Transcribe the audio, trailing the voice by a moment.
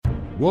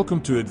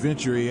Welcome to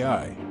Adventure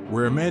AI,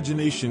 where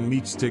imagination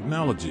meets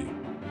technology.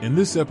 In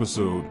this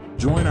episode,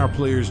 join our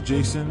players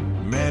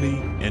Jason,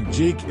 Maddie, and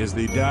Jake as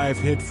they dive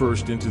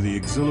headfirst into the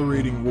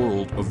exhilarating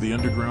world of the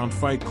Underground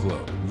Fight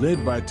Club.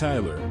 Led by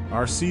Tyler,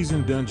 our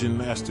seasoned dungeon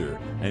master,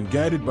 and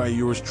guided by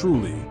yours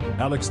truly,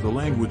 Alex the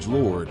Language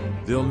Lord,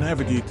 they'll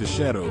navigate the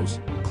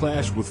shadows,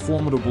 clash with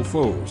formidable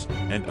foes,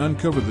 and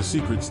uncover the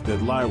secrets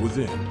that lie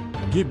within.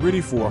 Get ready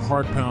for a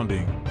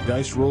heart-pounding,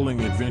 dice-rolling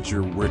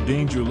adventure where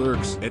danger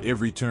lurks at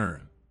every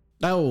turn.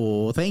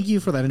 Oh, thank you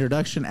for that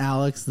introduction,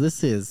 Alex.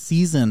 This is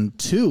Season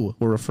 2.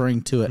 We're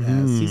referring to it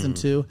as Season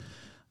 2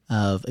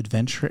 of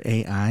Adventure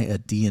AI, a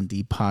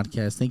D&D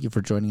podcast. Thank you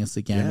for joining us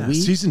again. Yeah,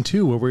 Season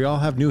 2, where we all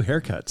have new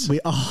haircuts. We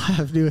all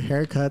have new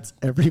haircuts,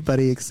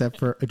 everybody except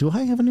for... Do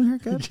I have a new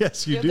haircut?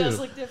 Yes, you do. Does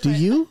look different. Do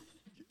you?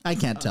 I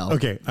can't tell.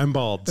 Okay, I'm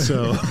bald,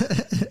 so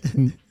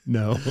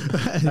no.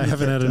 I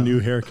haven't had a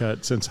new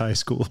haircut since high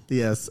school.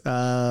 Yes.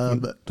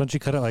 Don't you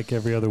cut it like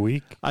every other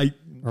week?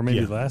 Or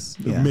maybe less?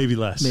 Yeah. Maybe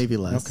less. Maybe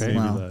less. Okay,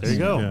 Wow. there you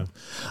go.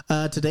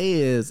 Yeah. Today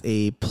is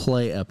a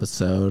play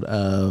episode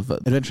of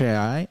Adventure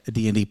AI, a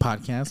D&D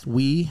podcast.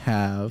 We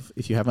have,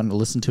 if you haven't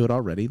listened to it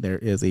already, there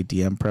is a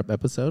DM prep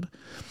episode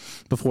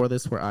before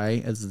this where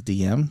I, as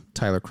the DM,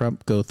 Tyler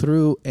Crump, go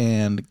through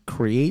and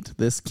create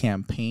this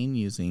campaign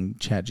using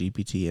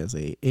ChatGPT as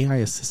a AI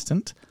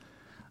assistant.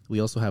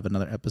 We also have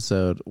another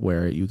episode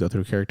where you go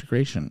through character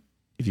creation.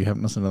 If you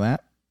haven't listened to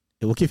that,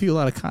 it will give you a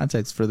lot of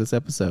context for this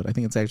episode. I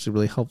think it's actually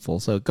really helpful.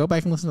 So go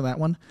back and listen to that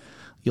one.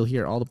 You'll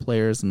hear all the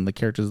players and the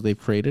characters they've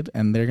created,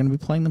 and they're going to be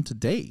playing them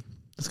today.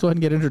 Let's go ahead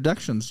and get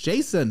introductions.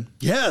 Jason.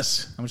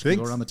 Yes. I'm just going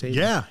to go around the table.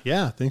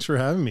 Yeah. Thanks for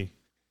having me.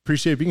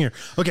 Appreciate being here.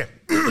 Okay.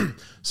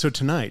 So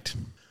tonight,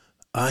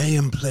 I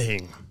am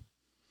playing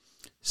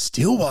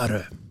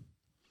Stillwater,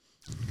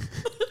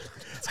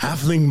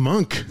 halfling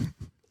monk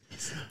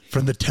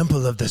from the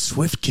Temple of the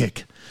Swift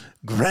Kick,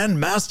 Grand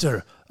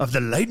Master of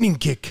the Lightning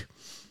Kick.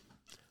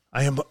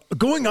 I am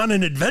going on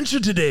an adventure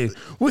today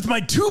with my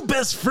two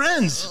best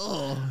friends,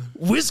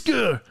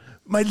 Whisker,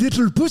 my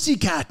little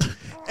pussycat,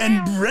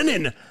 and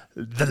Brennan,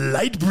 the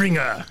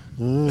Lightbringer.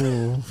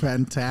 Ooh,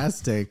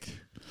 fantastic.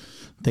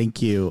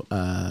 Thank you.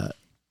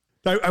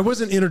 I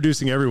wasn't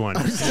introducing everyone.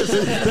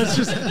 that's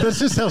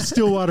just how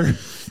Stillwater.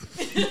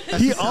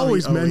 He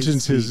always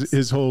mentions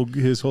his whole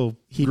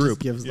He group. just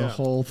gives the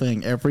whole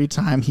thing. Every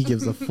time he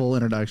gives a full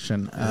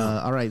introduction.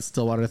 All right,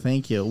 Stillwater,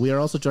 thank you. We are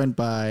also joined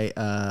by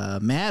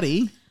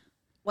Maddie.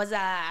 What's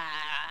up?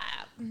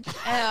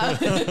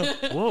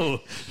 Whoa,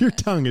 your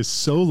tongue is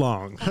so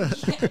long.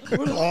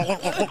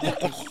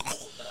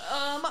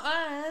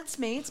 It's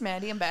me. It's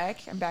Maddie. I'm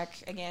back. I'm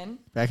back again.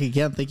 Back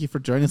again. Thank you for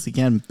joining us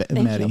again,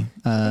 Maddie.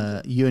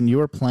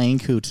 You are playing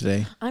who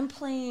today? I'm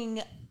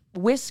playing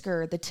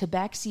Whisker, the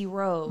Tabaxi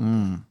Rogue.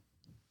 I'm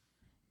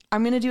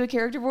going to do a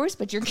character voice,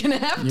 but you're going to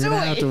have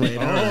to wait.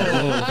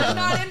 I'm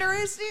not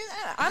interested.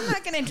 I'm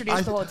not going to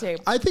introduce the whole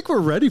table. I think we're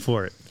ready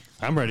for it.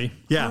 I'm ready.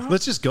 Yeah,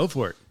 let's just go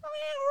for it.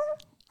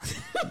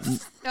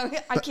 No,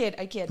 I kid.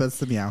 That's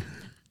the meow.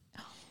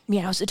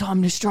 Meow's the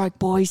time to strike,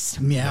 boys.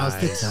 Meow's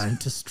the time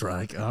to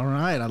strike. All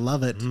right, I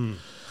love it.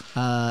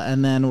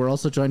 And then we're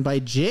also joined by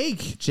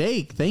Jake.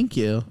 Jake, thank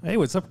you. Hey,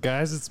 what's up,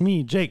 guys? It's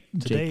me, Jake.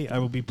 Today I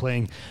will be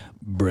playing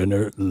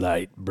Brenner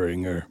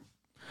Lightbringer,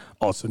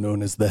 also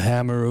known as the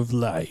Hammer of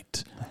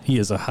Light. He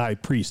is a high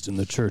priest in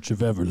the Church of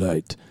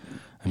Everlight.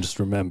 And just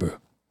remember,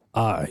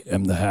 I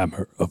am the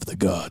hammer of the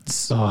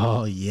gods.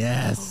 Oh,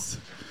 yes.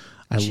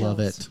 I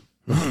love it.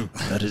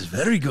 That is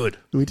very good.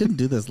 We didn't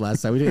do this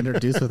last time. We didn't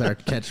introduce with our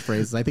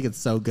catchphrases. I think it's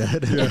so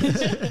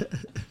good.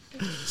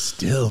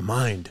 Still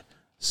mind,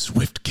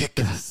 swift kick.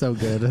 So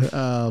good.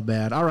 Oh,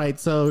 man. All right.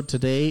 So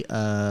today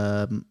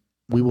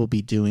we will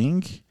be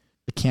doing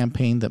a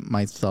campaign that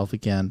myself,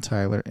 again,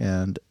 Tyler,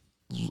 and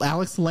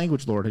Alex the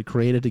Language Lord had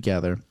created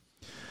together.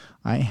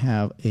 I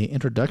have an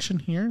introduction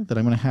here that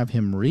I'm going to have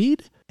him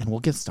read, and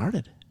we'll get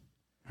started.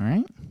 All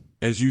right?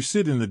 As you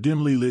sit in the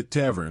dimly lit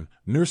tavern,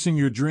 nursing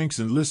your drinks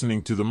and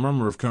listening to the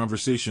murmur of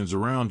conversations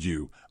around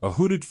you, a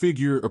hooded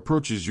figure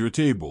approaches your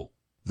table.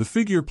 The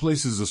figure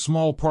places a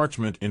small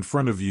parchment in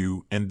front of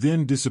you and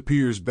then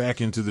disappears back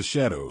into the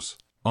shadows.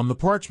 On the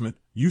parchment,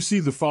 you see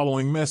the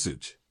following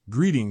message: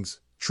 "Greetings,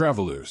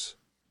 travelers.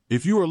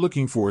 If you are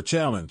looking for a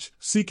challenge,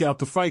 seek out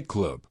the Fight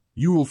Club.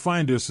 You will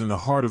find us in the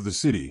heart of the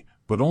city,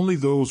 but only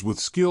those with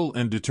skill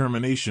and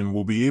determination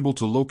will be able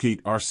to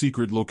locate our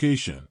secret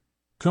location.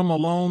 Come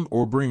alone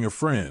or bring a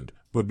friend,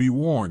 but be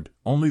warned,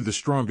 only the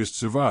strongest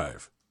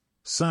survive."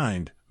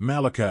 Signed,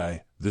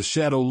 Malachi, the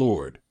Shadow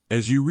Lord.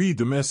 As you read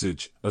the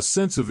message, a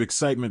sense of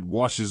excitement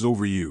washes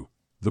over you.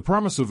 The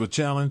promise of a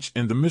challenge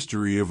and the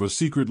mystery of a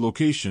secret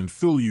location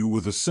fill you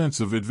with a sense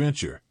of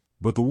adventure.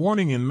 But the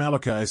warning in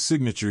Malachi's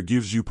signature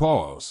gives you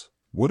pause.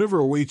 Whatever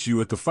awaits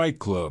you at the Fight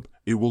Club,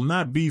 it will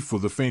not be for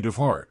the faint of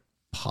heart.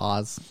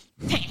 Pause.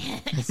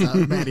 It's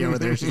not Maddie over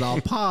there. She's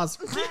all pause.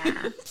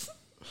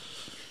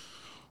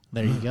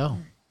 There you go.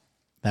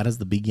 That is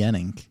the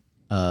beginning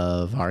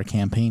of our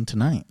campaign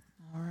tonight.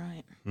 All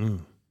right.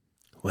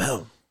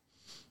 Well,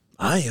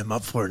 I am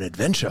up for an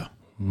adventure.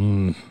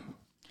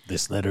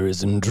 This letter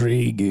is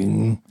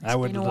intriguing. It's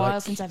been a while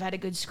since I've had a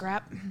good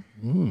scrap.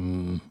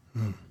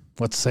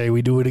 Let's say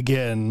we do it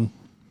again,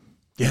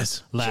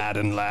 Yes. lad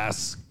and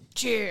lass.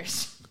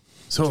 Cheers.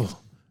 So,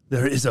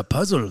 there is a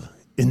puzzle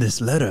in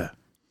this letter.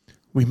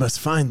 We must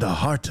find the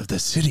heart of the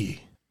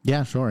city.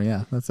 Yeah, sure.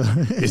 Yeah, that's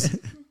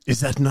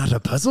Is that not a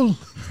puzzle?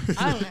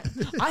 I don't know.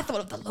 I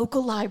thought of the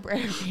local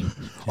library.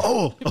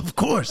 Oh, of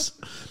course.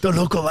 The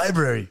local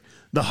library.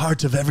 The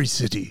heart of every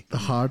city. the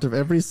heart of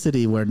every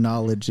city where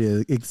knowledge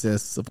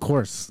exists. Of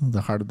course, the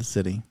heart of the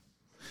city.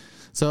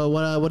 So,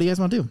 what do you guys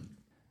want to do?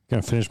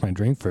 Gonna finish my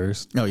drink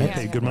first. Oh, yeah. I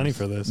paid good money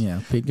for this. Yeah,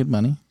 paid good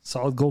money.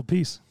 Solid gold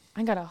piece.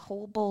 I got a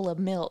whole bowl of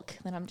milk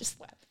that I'm just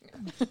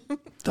slapping.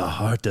 The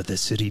heart of the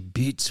city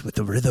beats with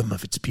the rhythm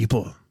of its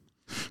people.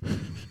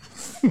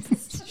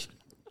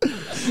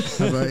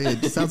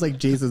 It sounds like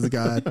Jason's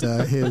got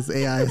his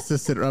AI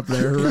assistant up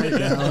there right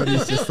now, and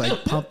he's just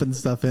like pumping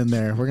stuff in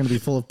there. We're going to be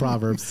full of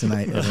proverbs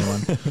tonight,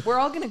 everyone. We're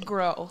all going to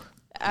grow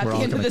at We're the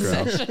all end of going the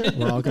to grow. session.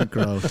 We're all going to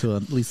grow to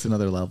at least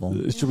another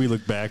level. Should we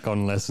look back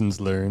on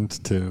lessons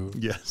learned too?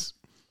 Yes.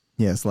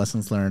 Yes,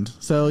 lessons learned.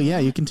 So, yeah,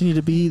 you continue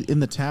to be in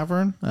the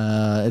tavern.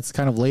 It's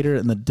kind of later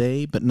in the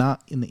day, but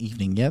not in the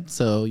evening yet.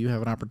 So you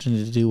have an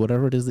opportunity to do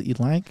whatever it is that you'd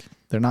like.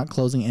 They're not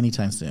closing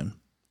anytime soon.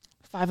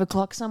 5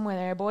 o'clock somewhere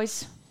there,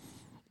 boys.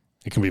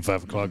 It can be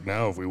 5 o'clock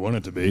now if we want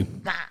it to be.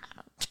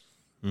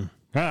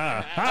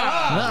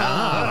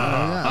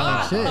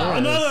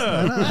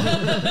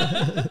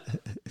 Another!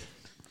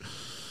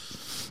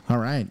 All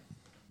right.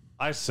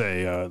 I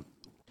say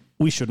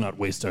we should not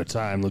waste our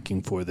time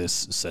looking for this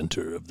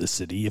center of the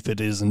city if it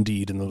is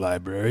indeed in the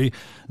library.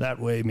 That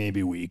way,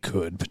 maybe we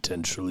could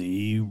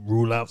potentially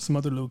rule out some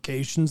other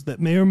locations that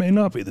may or may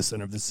not be the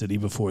center of the city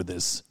before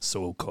this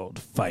so-called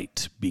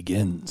fight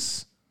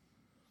begins.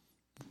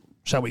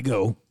 Shall we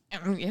go?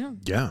 Yeah.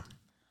 Yeah.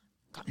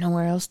 Got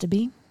nowhere else to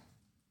be.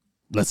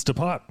 Let's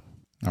depart.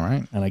 All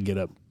right. And I get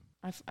up.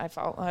 I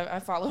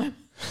follow him.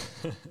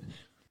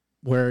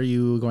 Where are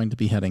you going to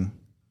be heading?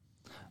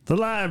 The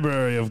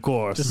library, of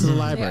course. Just to the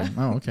library.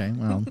 Yeah. Oh, okay.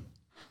 Well,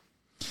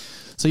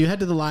 so you head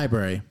to the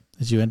library.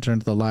 As you enter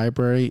into the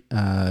library,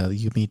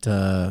 you meet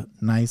a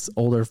nice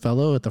older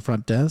fellow at the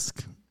front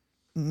desk.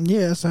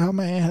 Yes, how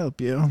may I help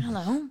you?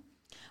 Hello.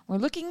 We're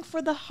looking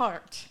for the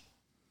heart.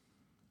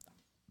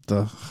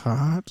 The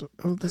heart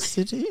of the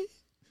city?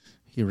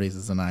 He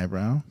raises an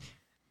eyebrow.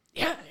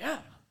 Yeah.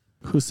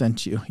 Who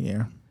sent you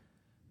here?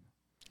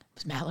 It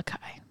was Malachi.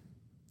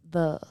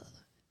 The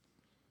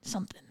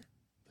something.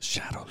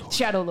 Shadow Lord.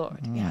 Shadow Lord.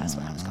 Yeah, that's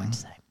what I was going to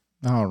say.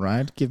 All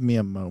right, give me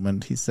a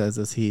moment, he says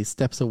as he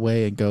steps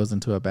away and goes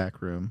into a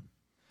back room.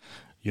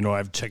 You know,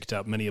 I've checked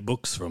out many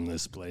books from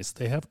this place.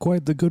 They have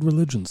quite the good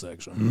religion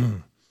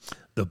section.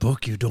 The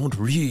book you don't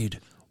read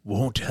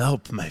won't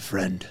help, my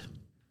friend.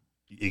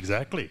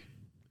 Exactly.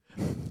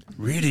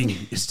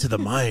 Reading is to the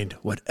mind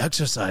what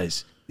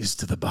exercise is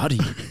to the body.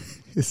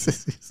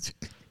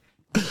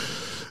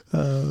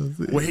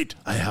 Wait,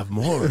 I have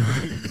more.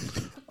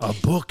 A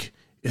book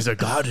is a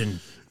garden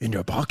in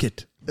your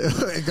pocket.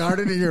 A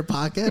garden in your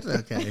pocket?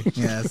 Okay,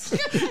 yes.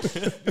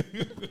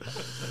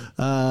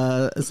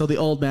 So the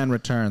old man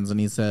returns and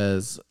he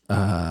says,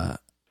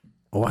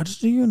 what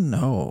do you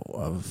know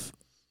of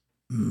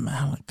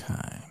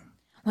Malachi?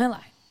 Well,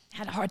 I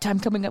had a hard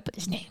time coming up with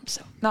his name,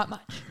 so not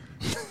much.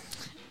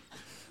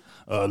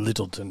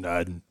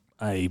 Littleton,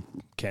 I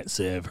can't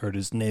say I've heard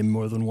his name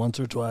more than once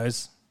or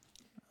twice.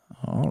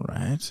 All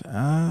right.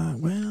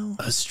 Well,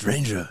 A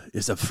stranger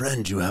is a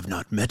friend you have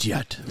not met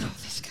yet.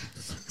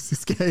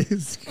 this guy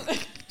is.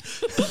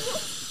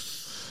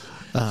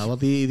 Well,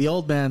 the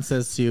old man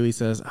says to you, he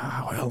says,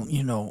 well,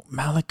 you know,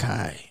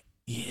 Malachi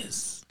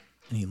is,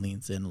 and he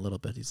leans in a little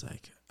bit. He's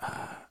like,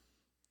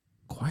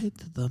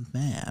 quite the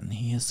man.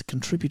 He has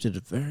contributed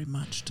very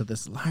much to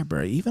this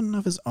library, even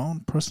of his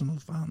own personal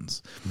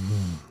funds.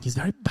 He's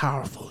very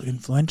powerful,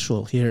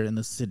 influential here in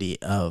the city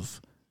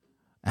of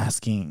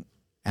asking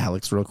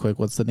Alex real quick,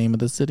 what's the name of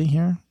the city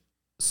here?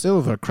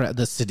 Silvercrest,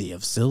 the city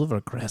of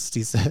Silvercrest,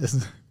 he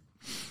says.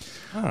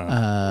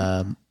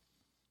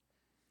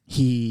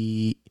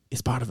 He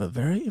is part of a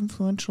very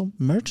influential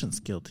merchants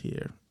guild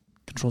here.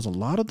 Controls a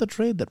lot of the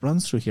trade that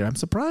runs through here. I'm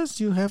surprised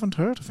you haven't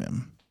heard of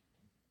him.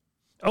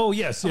 Oh,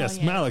 yes, yeah.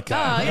 Malachi.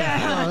 Oh,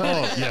 yeah.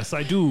 Oh, yes,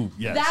 I do.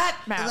 Yes. That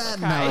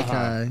Malachi.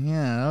 Malachi.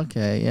 Yeah,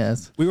 okay,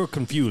 yes. We were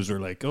confused. We're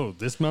like, oh,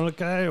 this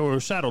Malachi or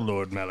Shadow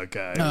Lord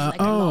Malachi? Like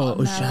a lot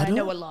of Shadow? I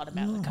know a lot of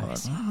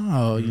Malachis.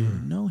 Oh, you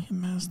know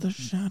him as the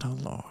Shadow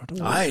Lord.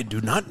 I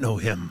do not know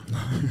him.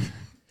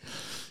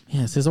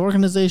 Yes, his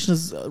organization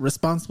is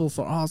responsible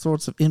for all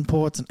sorts of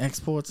imports and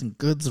exports and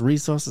goods,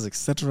 resources,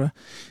 etc.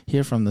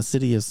 here from the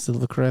city of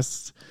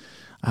Silvercrest.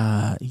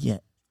 Yeah.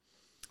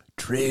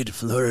 Trade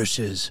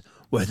flourishes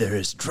where there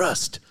is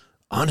trust,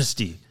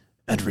 honesty,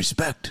 and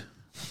respect.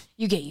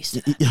 You get used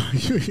to that.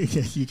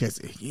 You guys,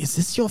 is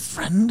this your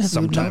friend? Have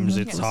you known Sometimes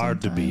him it's for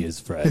hard to some be time? his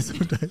friend.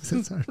 Sometimes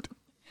it's hard.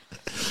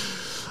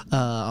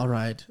 All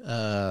right.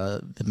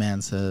 The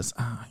man says,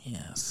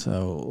 yeah,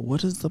 so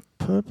what is the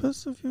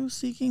purpose of you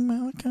seeking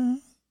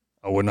Malachi?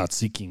 Oh, we're not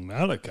seeking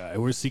Malachi.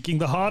 We're seeking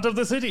the heart of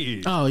the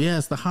city. Oh,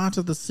 yes, the heart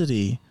of the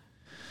city.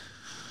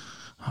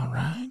 All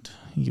right.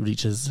 He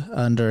reaches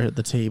under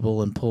the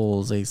table and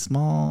pulls a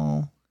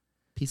small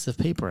piece of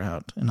paper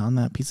out. And on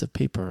that piece of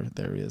paper,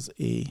 there is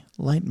a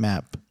light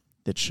map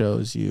that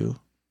shows you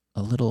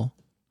a little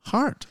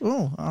heart.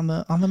 Oh, on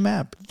the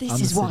map.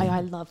 This is why I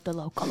love the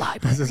local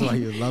library. This is why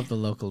you love the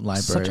local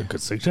library. Such a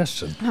good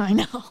suggestion. I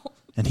know.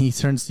 And he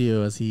turns to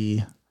you as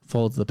he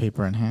folds the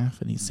paper in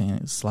half, and he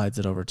slides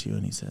it over to you,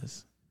 and he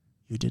says,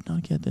 "You did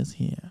not get this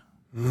here."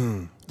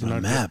 The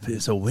map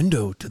is a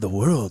window to the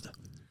world.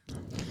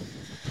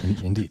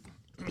 Indeed.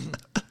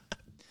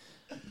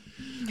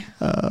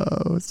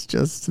 Oh, it's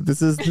just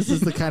this is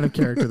the kind of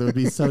character that would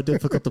be so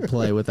difficult to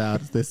play without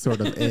this sort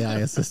of AI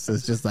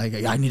assistance. Just like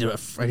I need a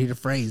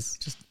phrase,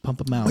 just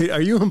pump them out. Wait,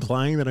 are you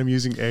implying that I'm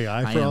using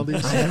AI for all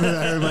these? I am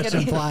very much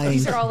implying.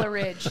 These are all a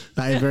ridge.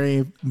 I am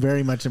very,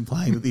 very much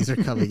implying that these are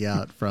coming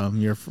out from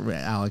your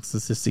Alex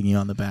assisting you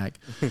on the back.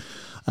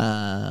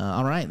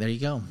 All right, there you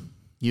go.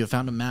 You have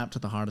found a map to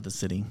the heart of the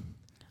city.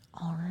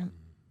 All right.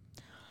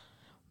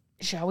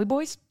 Shall we,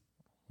 boys?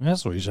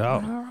 Yes, we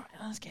shall. All right,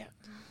 let's get.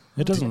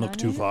 It doesn't look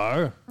too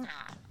far.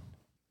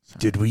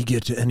 Did we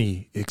get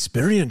any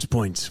experience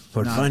points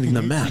for finding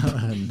the map?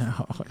 No.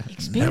 Have we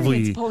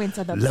Experience points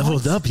are the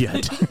leveled best. up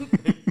yet?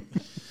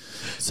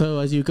 So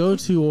as you go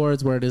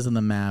towards where it is in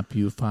the map,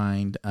 you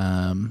find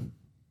that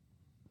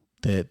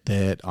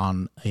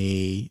on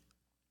a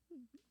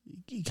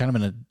kind of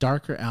in a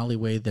darker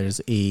alleyway,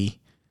 there's a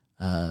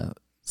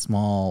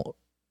small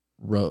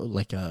road,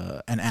 like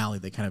an alley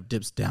that kind of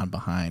dips down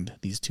behind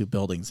these two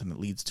buildings, and it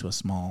leads to a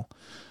small,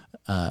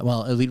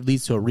 it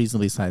leads to a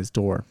reasonably sized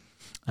door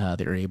that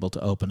you're able to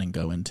open and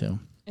go into.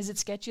 Is it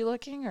sketchy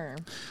looking or?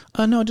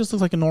 No, it just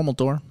looks like a normal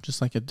door,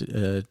 just like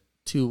a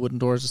two wooden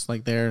doors, just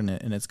like there, and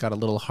it's got a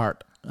little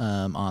heart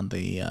on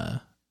the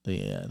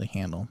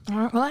handle. All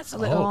right, well, that's a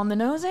little on the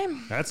nose, eh?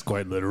 That's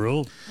quite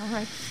literal. All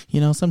right.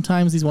 You know,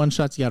 sometimes these one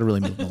shots you got to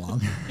really move them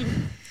along.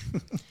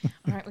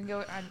 All right, we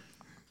go.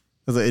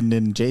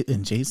 In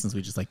Jason's,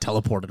 we just like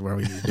teleported where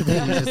we needed to be.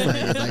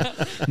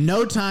 It's like,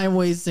 no time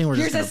wasting. We're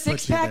Here's a just gonna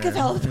put you 6-pack of there.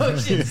 health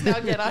potions. Now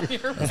get on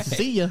your way.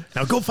 See ya.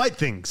 Now go fight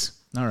things.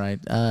 All right.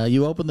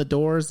 You open the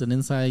doors, and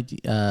inside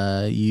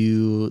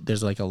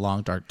there's like a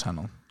long dark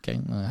tunnel. Okay,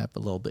 I have a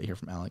little bit here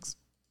from Alex.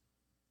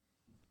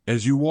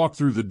 As you walk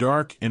through the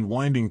dark and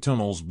winding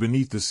tunnels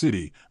beneath the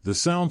city, the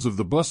sounds of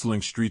the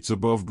bustling streets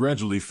above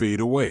gradually fade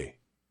away.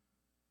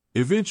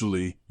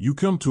 Eventually, you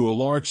come to a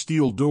large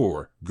steel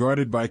door,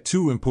 guarded by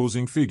two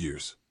imposing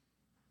figures.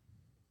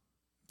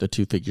 The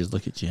two figures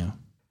look at you.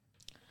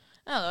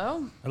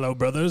 Hello. Hello,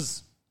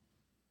 brothers.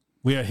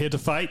 We are here to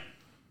fight.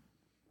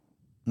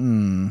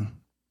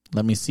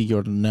 Let me see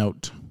your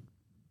note.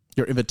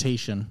 Your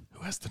invitation.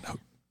 Who has the note?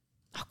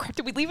 Oh, crap.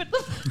 Did we leave it?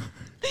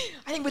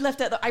 I think we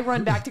left it. I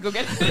run back to go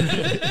get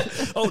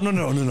it. Oh,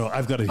 no.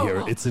 I've got it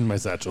here. It's in my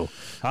satchel.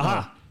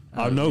 Aha.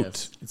 Our note.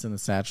 Yes, it's in the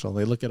satchel.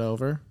 They look it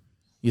over.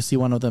 You see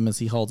one of them as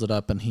he holds it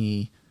up, and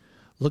he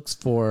looks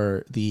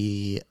for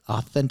the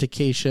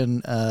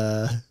authentication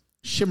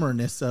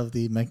shimmerness of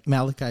the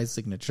Malachi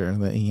signature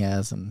that he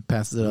has and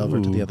passes it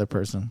over to the other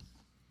person.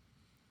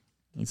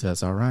 He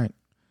says, "All right,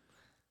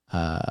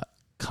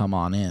 come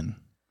on in."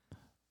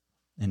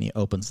 And he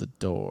opens the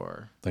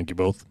door. Thank you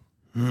both.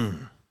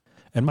 And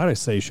might I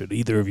say, should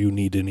either of you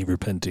need any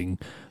repenting,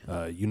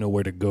 you know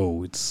where to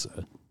go. It's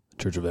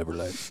Church of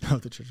Everlight. Oh,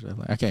 the Church of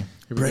Everlight. Okay, here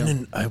we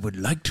Brennan, I would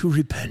like to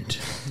repent.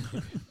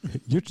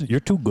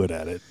 You're too good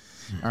at it.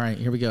 go. All right,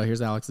 here we go.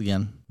 Here's Alex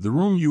again. The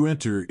room you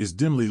enter is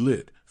dimly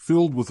lit,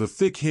 filled with a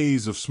thick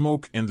haze of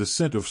smoke and the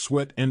scent of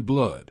sweat and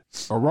blood.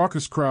 A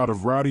raucous crowd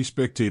of rowdy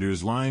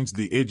spectators lines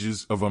the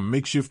edges of a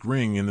makeshift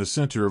ring in the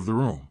center of the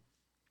room.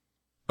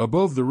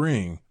 Above the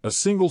ring, a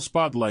single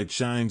spotlight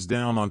shines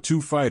down on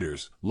two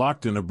fighters,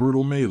 locked in a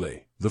brutal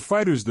melee. The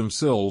fighters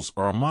themselves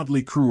are a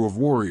motley crew of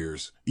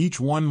warriors, each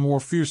one more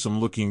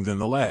fearsome-looking than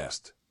the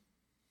last.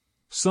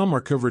 Some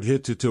are covered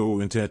head to toe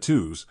in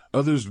tattoos,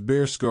 others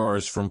bear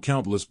scars from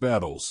countless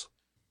battles.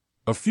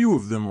 A few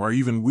of them are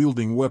even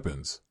wielding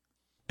weapons.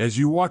 As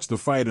you watch the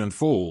fight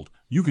unfold,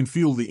 you can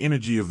feel the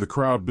energy of the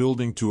crowd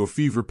building to a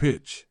fever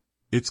pitch.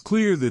 It's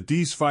clear that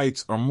these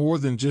fights are more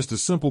than just a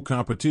simple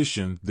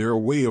competition, they're a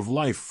way of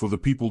life for the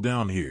people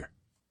down here.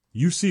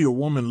 You see a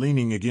woman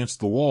leaning against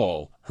the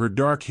wall, her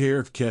dark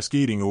hair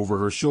cascading over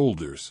her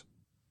shoulders.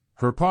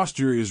 Her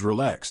posture is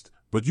relaxed,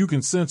 but you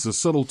can sense a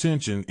subtle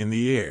tension in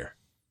the air.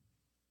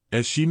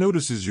 As she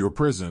notices your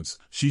presence,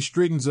 she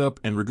straightens up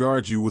and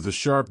regards you with a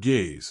sharp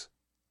gaze.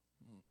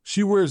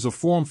 She wears a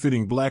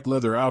form-fitting black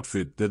leather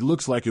outfit that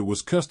looks like it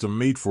was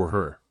custom-made for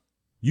her.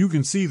 You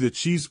can see that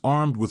she's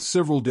armed with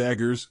several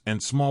daggers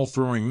and small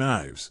throwing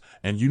knives,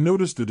 and you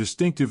notice the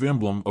distinctive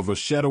emblem of a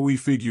shadowy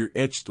figure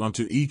etched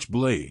onto each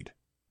blade.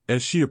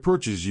 As she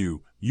approaches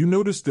you, you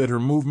notice that her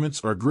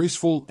movements are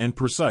graceful and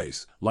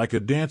precise, like a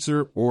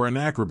dancer or an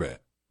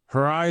acrobat.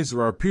 Her eyes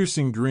are a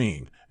piercing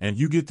green, and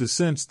you get the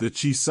sense that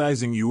she's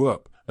sizing you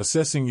up,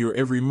 assessing your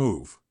every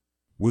move.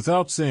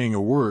 Without saying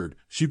a word,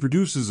 she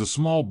produces a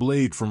small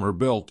blade from her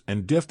belt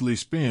and deftly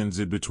spins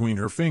it between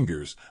her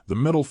fingers, the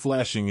metal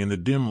flashing in the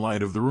dim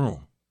light of the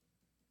room.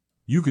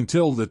 You can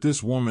tell that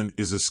this woman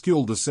is a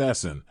skilled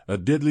assassin, a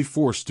deadly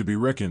force to be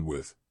reckoned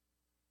with.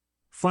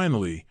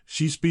 Finally,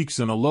 she speaks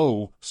in a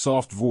low,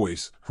 soft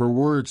voice, her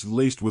words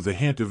laced with a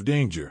hint of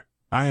danger.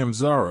 "I am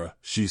Zara,"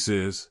 she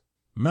says.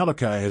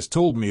 "Malachi has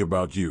told me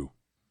about you.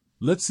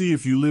 Let's see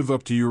if you live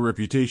up to your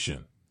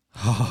reputation."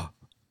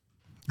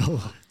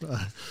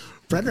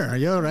 Brenner, are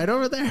you all right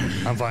over there?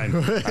 I'm fine.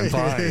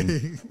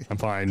 I'm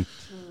fine.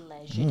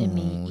 Pleasure to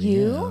meet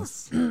you.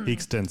 Yes. He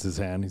extends his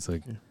hand. He's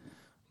like,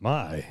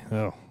 "My,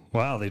 oh,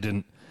 wow, they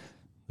didn't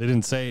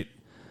say,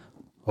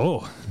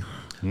 oh,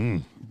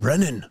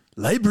 Brennan,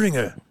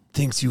 Lightbringer,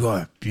 thinks you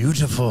are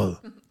beautiful.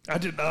 I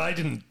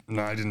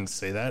didn't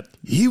say that.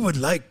 He would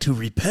like to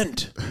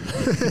repent.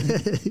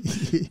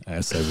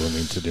 Yes, I will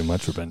need to do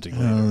much repenting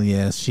later." Oh,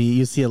 yes.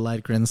 You see a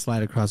light grin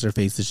slide across her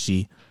face as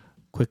she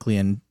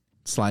quickly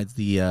slides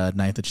the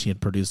knife that she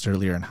had produced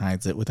earlier and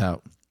hides it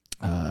without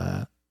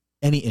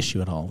any issue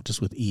at all,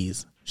 just with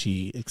ease.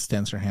 She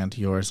extends her hand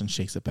to yours and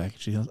shakes it back.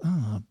 She goes,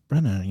 "Oh,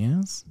 Brenner,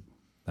 yes?"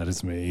 That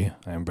is me.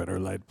 I am Brenner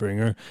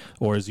Lightbringer,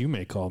 or as you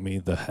may call me,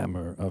 the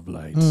Hammer of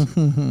Light.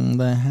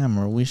 The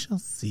hammer, we shall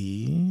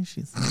see,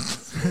 she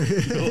says.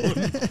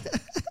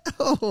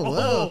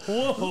 Whoa.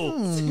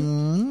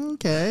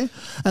 Okay.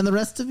 And the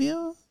rest of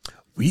you?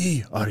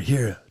 We are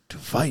here to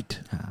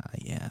fight.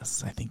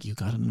 Yes. I think you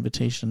got an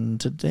invitation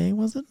today,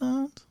 was it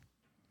not?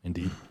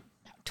 Indeed.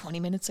 20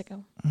 minutes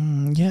ago.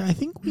 Yeah, I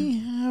think we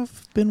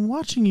have been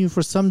watching you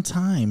for some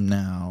time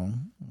now.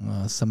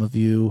 Some of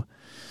you,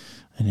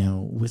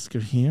 Whisker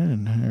here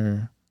and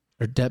her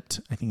Adept.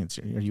 I think it's,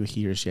 are you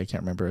he or she? I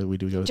can't remember. We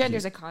do go.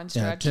 Gender's a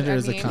construct. Yeah, gender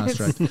is a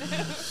construct.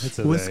 It's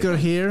a Whisker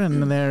here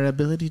and their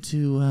ability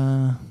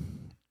to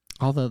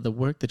all the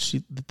work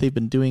that they've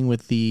been doing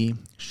with the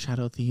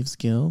Shadow Thieves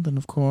Guild, and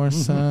of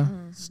course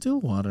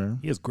Stillwater.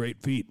 He has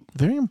great feet.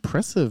 Very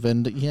impressive,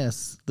 and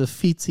yes, the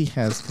feats he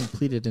has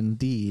completed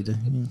indeed.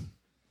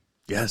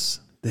 Yes,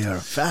 they are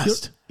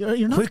fast.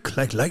 You're not quick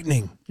like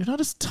lightning. You're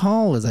not as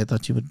tall as I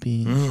thought you would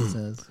be. She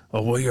says.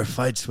 A warrior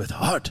fights with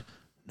heart,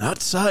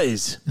 not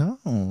size.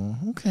 Oh,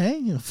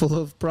 okay. Full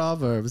of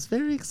proverbs.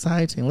 Very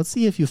exciting. Let's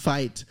see if you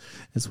fight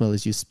as well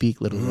as you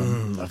speak, little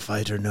one. A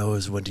fighter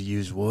knows when to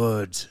use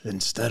words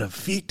instead of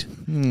feet.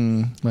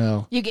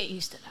 Well, You get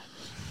used to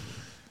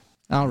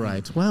that. all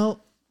right.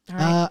 Well, All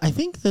right. I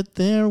think that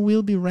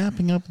we'll be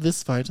wrapping up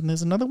this fight, and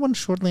there's another one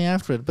shortly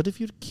after it. But if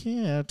you'd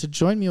care to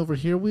join me over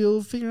here,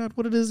 we'll figure out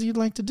what it is you'd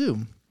like to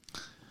do.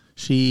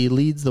 She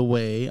leads the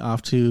way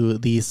off to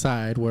the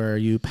side where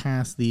you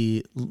pass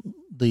the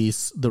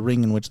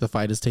ring in which the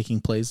fight is taking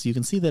place. You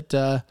can see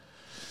that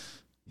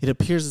it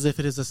appears as if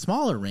it is a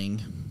smaller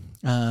ring,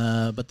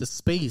 but the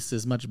space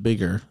is much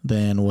bigger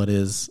than what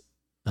is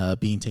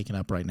being taken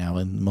up right now,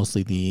 and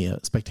mostly the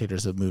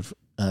spectators have moved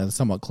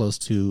somewhat close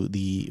to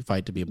the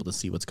fight to be able to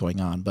see what's going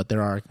on. But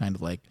there are kind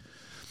of like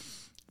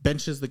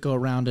benches that go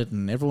around it,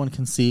 and everyone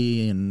can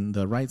see. And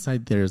the right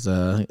side, there's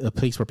a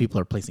place where people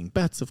are placing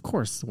bets. Of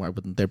course, why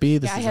wouldn't there be?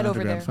 This Yeah, I is head over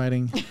underground there.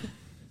 fighting.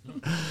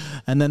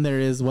 And then there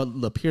is what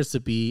appears to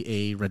be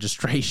a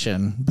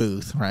registration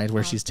booth, right,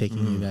 where she's taking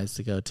you guys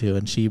to go to.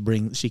 And she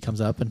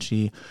comes up and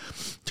she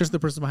turns to the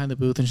person behind the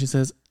booth and she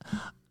says,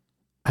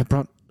 "I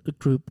brought a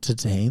group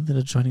today that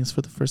are joining us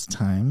for the first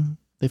time.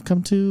 They've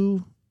come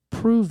to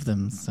prove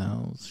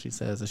themselves," she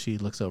says as she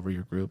looks over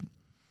your group.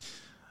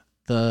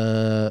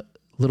 The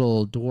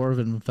little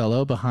dwarven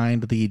fellow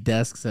behind the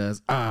desk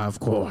says, "Of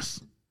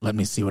course. Let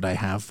me see what I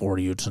have for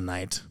you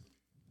tonight."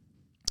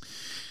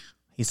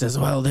 He says,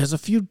 "Well, there's a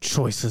few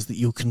choices that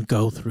you can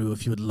go through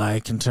if you would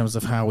like in terms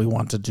of how we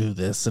want to do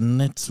this,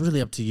 and it's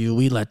really up to you.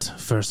 We let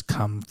first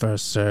come,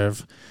 first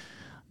serve.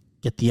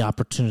 Get the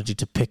opportunity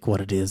to pick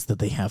what it is that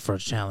they have for a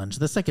challenge.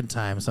 The second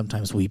time,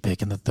 sometimes we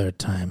pick, and the third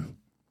time,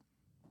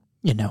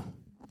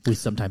 we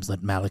sometimes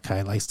let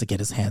Malachi likes to get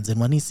his hands in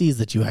when he sees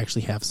that you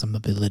actually have some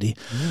ability.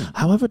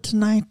 However,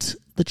 tonight,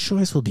 the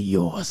choice will be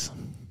yours."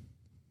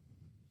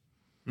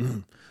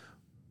 Do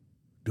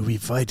we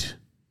fight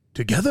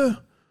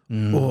together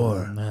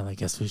or Well, I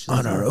guess we should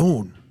on our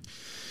own?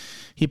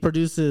 He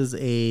produces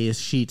a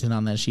sheet, and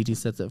on that sheet he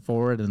sets it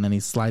forward, and then he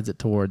slides it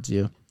towards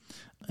you.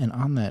 And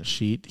on that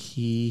sheet,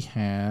 he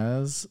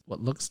has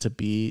what looks to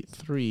be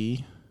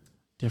 3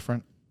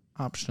 different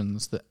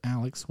options that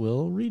Alex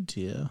will read to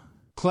you.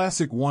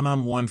 Classic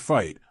one-on-one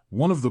fight.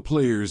 One of the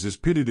players is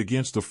pitted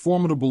against a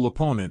formidable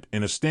opponent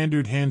in a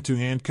standard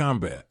hand-to-hand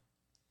combat.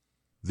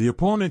 The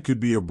opponent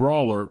could be a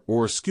brawler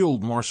or a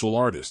skilled martial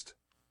artist.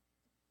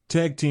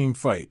 Tag team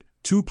fight.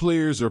 2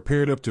 players are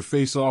paired up to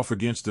face off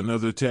against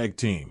another tag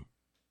team.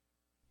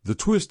 The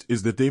twist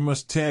is that they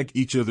must tag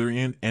each other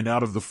in and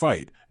out of the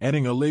fight,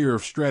 adding a layer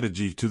of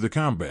strategy to the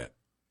combat.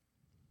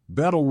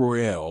 Battle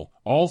Royale.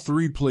 All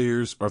 3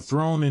 players are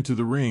thrown into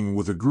the ring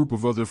with a group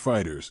of other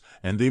fighters,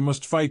 and they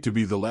must fight to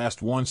be the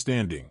last one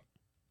standing.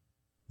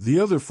 The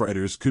other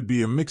fighters could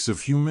be a mix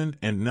of human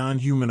and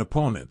non-human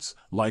opponents,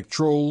 like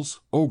trolls,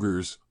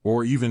 ogres,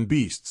 or even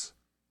beasts.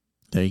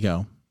 There you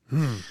go.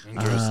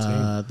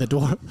 Interesting.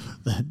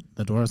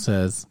 The door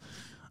says,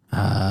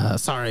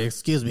 sorry,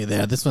 excuse me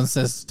there. This one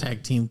says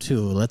tag team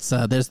 2.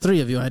 There's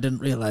 3 of you. I didn't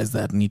realize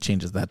that. And he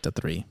changes that to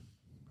 3.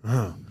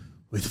 Oh,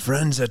 with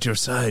friends at your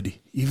side,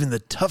 even the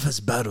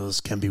toughest battles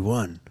can be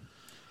won.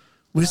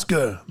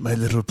 Whisker, my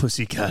little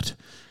pussycat.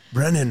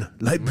 Brennan,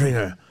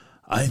 Lightbringer,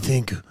 I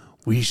think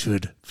we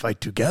should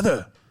fight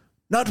together.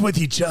 Not with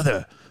each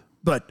other,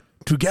 but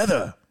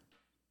together.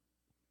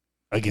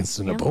 Against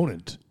an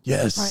opponent.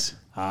 Yes. Right.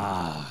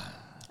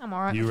 I'm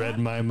all right. You read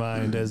my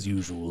mind as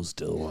usual,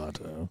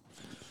 Stillwater.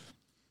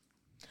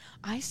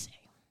 I say,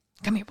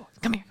 come here, boy.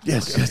 Come here.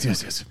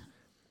 Yes.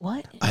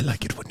 What? I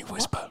like it when you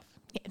whisper.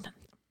 Yeah.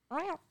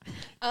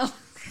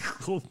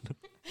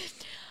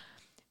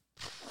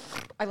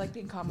 I like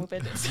being calm with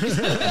it.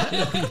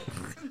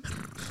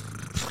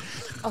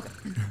 Okay.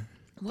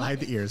 Hide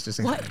the ears.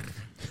 Just What?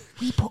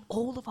 We put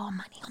all of our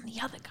money on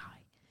the other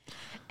guy,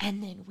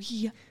 and then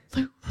we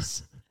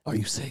lose. Are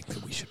you saying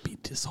that we should be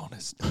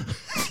dishonest?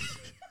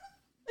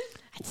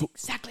 That's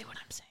exactly what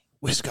I'm saying.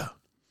 Whisker,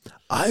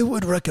 I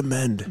would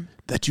recommend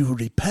that you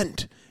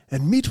repent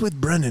and meet with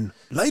Brennan,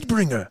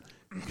 Lightbringer.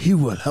 He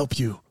will help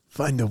you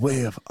find a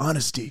way of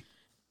honesty.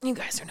 You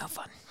guys are no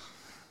fun.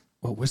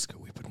 Well, Whisker,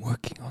 we've been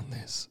working on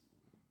this.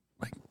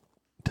 Like,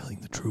 telling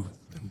the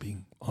truth and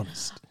being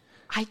honest.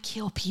 I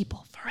kill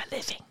people for a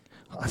living.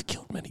 I've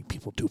killed many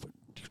people too, but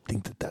do you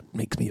think that that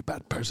makes me a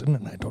bad person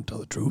and I don't tell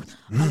the truth?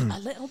 A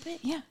little bit,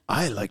 yeah.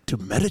 I like to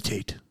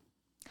meditate.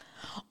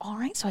 All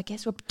right, so I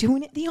guess we're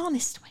doing it the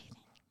honest way then.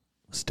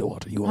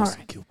 Stillwater, you also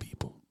kill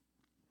people.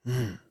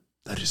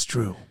 That is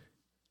true.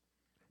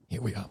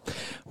 Here we are.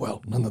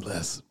 Well,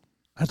 nonetheless,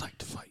 I'd like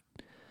to fight.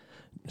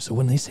 So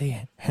when they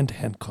say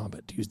hand-to-hand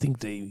combat, do you think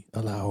they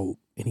allow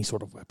any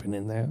sort of weapon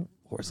in there?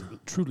 Or is it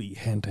truly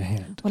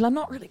hand-to-hand? Well, I'm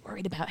not really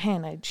worried about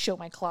hand. I'd show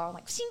my claw, I'm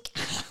like, sink.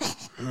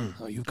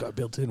 Oh, you've got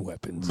built-in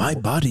weapons. My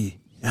body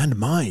and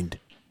mind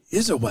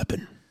is a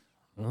weapon.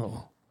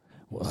 Oh,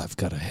 well, I've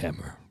got a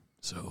hammer,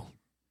 so...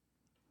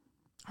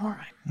 All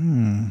right.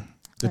 The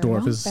Very dwarf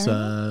well, is,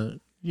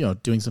 very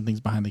doing some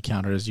things behind the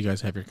counter as you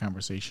guys have your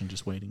conversation,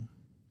 just waiting.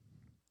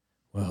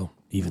 Well,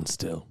 even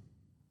still,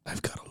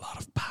 I've got a lot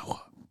of power.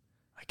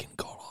 I can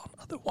go on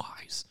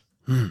otherwise.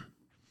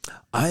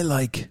 I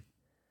like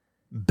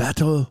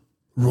Battle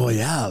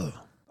Royale.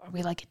 Are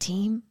we like a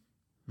team?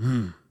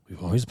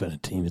 We've always been a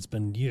team. It's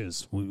been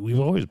years. We've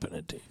always been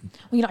a team.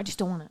 Well, I just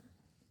don't want to.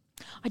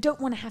 I don't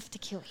want to have to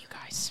kill you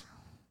guys.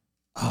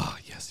 Ah,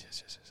 yes.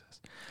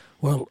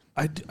 Well,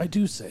 I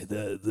do say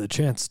the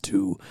chance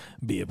to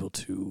be able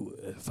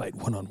to fight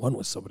one-on-one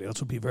with somebody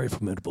else would be very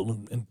formidable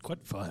and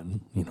quite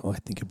fun. I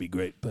think it'd be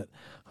great, but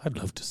I'd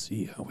love to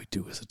see how we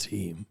do as a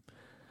team.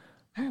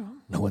 Very well.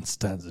 No one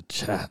stands a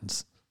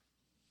chance.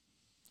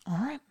 All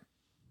right.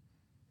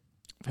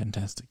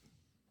 Fantastic.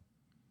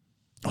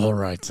 All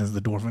right, says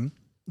the dwarf.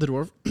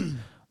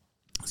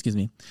 Excuse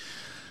me.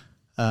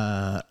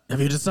 Have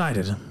you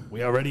decided?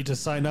 We are ready to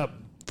sign up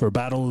for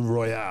Battle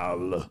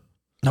Royale.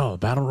 No,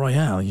 Battle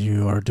Royale.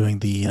 You are doing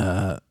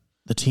the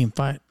team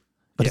fight.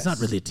 But it's not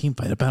really a team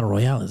fight. A Battle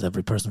Royale is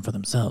every person for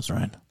themselves,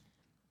 right?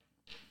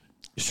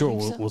 Sure,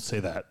 we'll say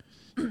that.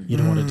 You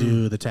don't want to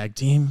do the tag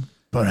team?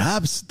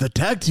 Perhaps the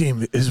tag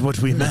team is what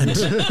we meant.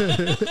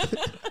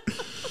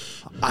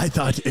 I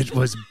thought it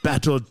was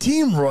Battle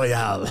Team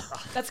Royale.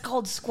 That's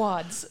called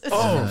squads.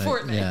 Oh,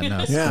 Yeah,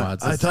 no, yeah.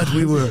 squads. I thought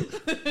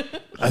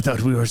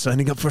we were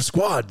signing up for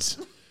squads.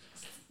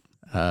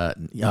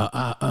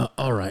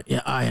 All right.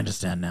 Yeah, I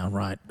understand now.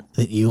 Right.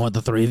 You want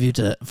the 3 of you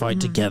to fight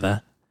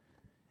together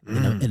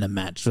in a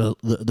match. So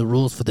the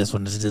rules for this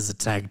one is it is a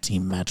tag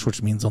team match,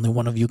 which means only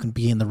one of you can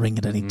be in the ring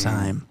at any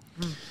time.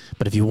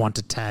 But if you want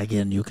to tag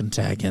in, you can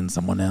tag in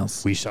someone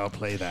else. We shall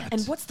play that.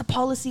 And what's the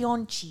policy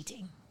on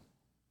cheating?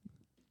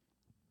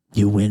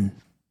 You win.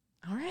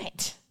 All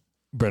right.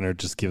 Brenner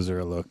just gives her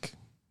a look.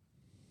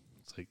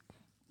 It's like,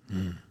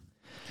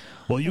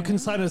 Well, you can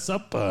sign us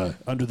up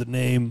under the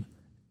name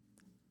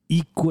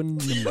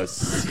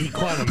Equanimous.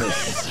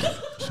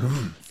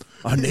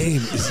 Our name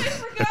is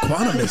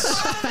Equanimous.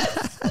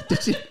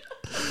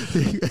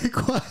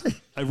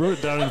 I wrote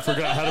it down and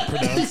forgot how to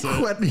pronounce it.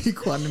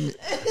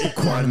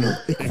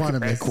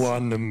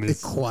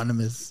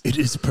 Equanimous. It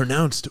is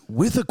pronounced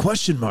with a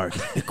question mark.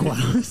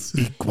 Equanimous.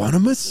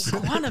 Equanimous?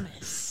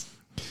 Equanimous.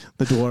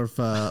 The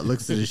dwarf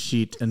looks at his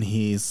sheet and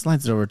he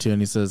slides it over to you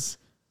and he says,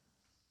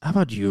 how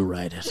about you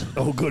write it?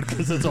 Oh, good,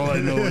 because that's all I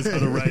know is how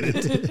to write it.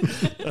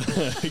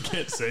 I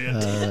can't say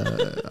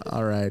it.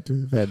 All right.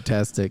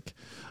 Fantastic.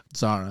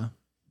 Zara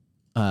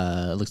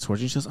looks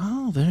towards you and she says,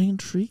 oh, very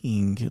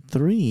intriguing.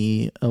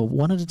 3,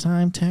 one at a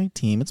time tag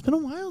team. It's been a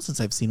while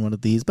since I've seen one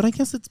of these, but I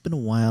guess it's been a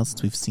while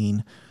since we've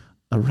seen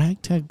a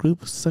ragtag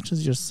group such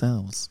as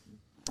yourselves.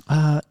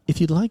 If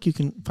you'd like, you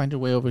can find your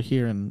way over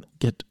here and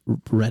get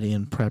ready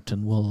and prepped,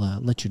 and we'll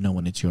let you know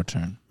when it's your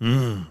turn.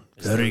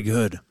 Very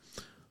good.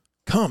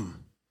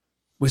 Come,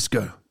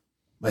 Whisker,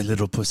 my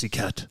little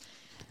pussycat,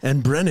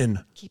 and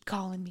Brennan, Keep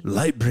calling me.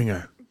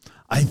 Lightbringer.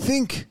 I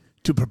think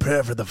to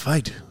prepare for the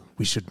fight,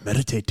 we should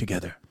meditate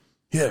together.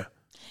 Here,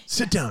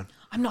 Sit down.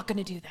 I'm not going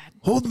to do that.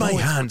 Hold my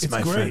hands, it's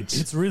my great.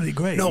 friends. It's really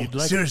great. No, You'd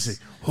like- seriously.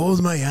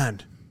 Hold my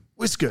hand.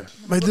 Whisker,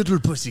 my little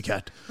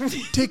pussycat.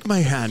 Take my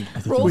hand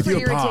Roll with for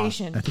your paw.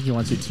 irritation. I think he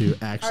wants you to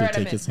actually All right,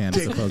 I'm take his in. hand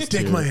as opposed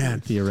Take to my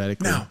hand.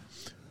 theoretically. Now,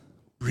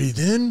 breathe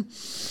in.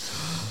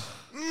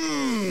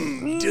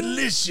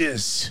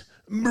 Delicious.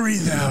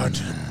 Breathe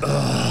out.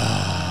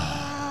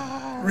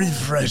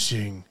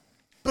 Refreshing.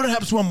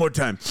 Perhaps one more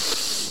time.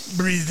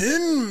 Breathe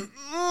in.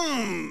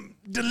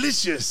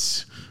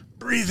 Delicious.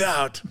 Breathe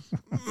out.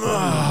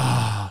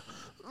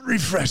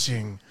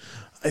 Refreshing.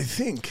 I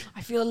think,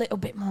 I feel a little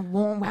bit more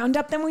wound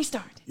up than we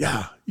started.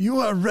 yeah, you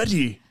are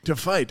ready to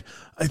fight.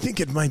 I think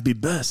it might be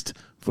best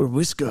for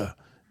Whisker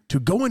to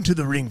go into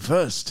the ring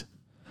first.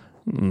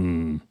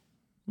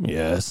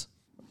 Yes.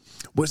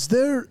 Was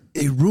there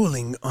a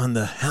ruling on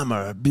the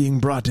hammer being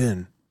brought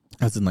in?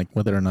 As in, like,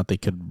 whether or not they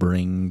could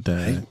bring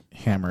the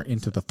hammer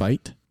into the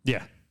fight?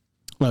 Yeah.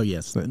 Well,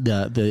 yes.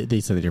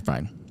 They said that you're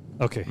fine.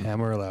 Okay,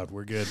 hammer allowed.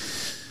 We're good.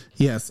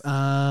 Yes.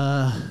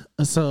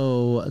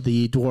 So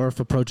the dwarf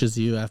approaches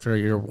you after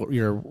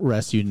your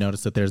rest. You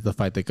notice that there's the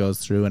fight that goes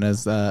through, and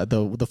as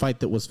the fight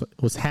that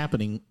was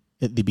happening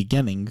at the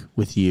beginning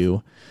with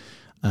you,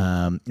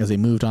 as they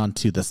moved on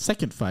to the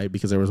second fight,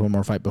 because there was one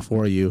more fight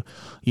before you,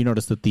 you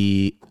noticed that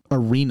the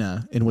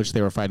arena in which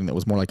they were fighting, that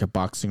was more like a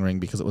boxing ring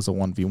because it was a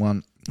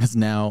 1v1, has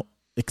now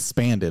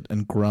expanded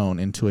and grown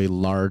into a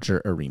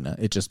larger arena.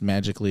 It just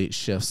magically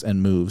shifts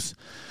and moves,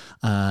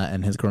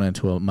 and has grown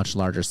into a much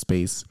larger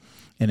space.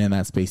 And in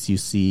that space, you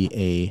see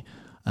a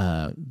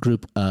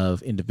group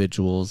of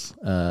individuals,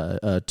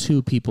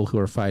 two people who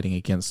are fighting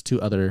against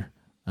two other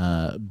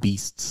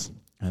beasts.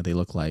 They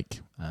look like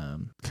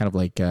kind of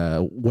like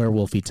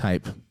werewolfy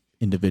type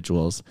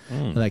individuals.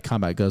 And that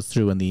combat goes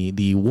through, and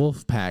the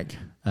wolf pack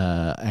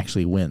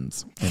actually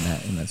wins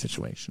in that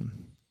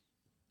situation.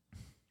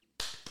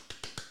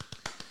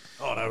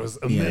 Oh, that was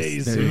Yes,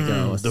 amazing. there you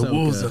go. The So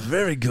wolves good. are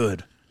very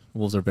good.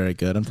 Wolves are very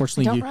good. I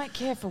Unfortunately, don't you right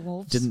care for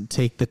wolves. didn't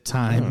take the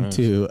time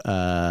to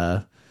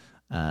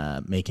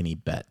make any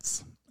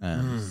bets.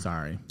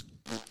 Sorry.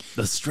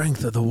 The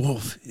strength of the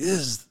wolf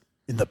is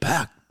in the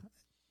pack.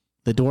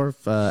 The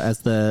dwarf, as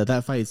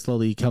that fight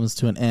slowly comes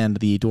to an end,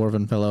 the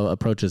dwarven fellow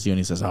approaches you and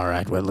he says, "All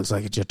right, well, it looks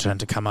like it's your turn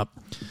to come up.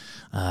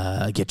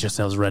 Get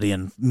yourselves ready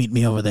and meet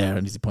me over there."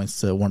 And he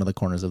points to one of the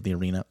corners of the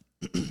arena.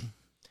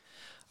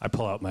 I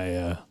pull out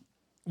my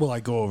I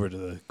go over to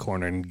the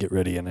corner and get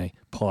ready, and I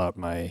pull out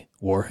my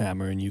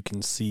warhammer, and you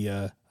can see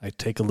I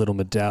take a little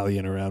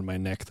medallion around my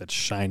neck that's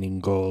shining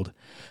gold,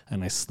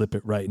 and I slip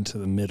it right into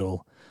the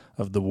middle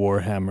of the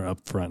warhammer up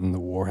front, and the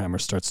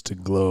warhammer starts to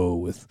glow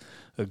with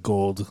a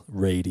gold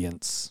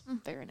radiance.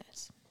 Very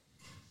nice.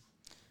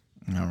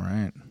 All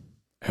right.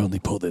 I only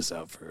pull this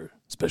out for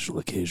special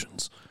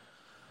occasions.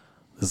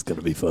 This is going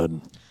to be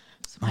fun.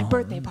 So my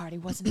birthday party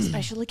wasn't a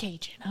special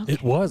occasion. Okay.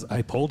 It was.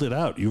 I pulled it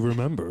out. You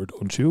remember,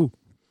 don't you?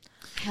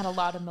 Had a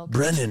lot of milk.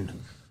 Brennan,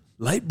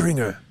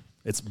 Lightbringer.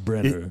 It's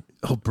Brenner.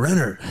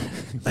 Brenner.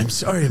 I'm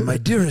sorry, my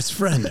dearest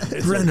friend,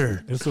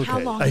 Brenner. It's okay. How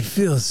long? I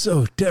feel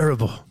so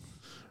terrible.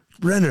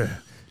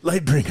 Brenner,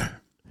 Lightbringer.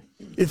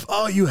 If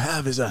all you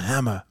have is a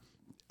hammer,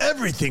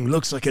 everything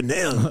looks like a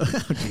nail.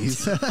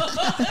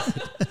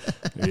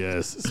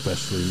 Yes,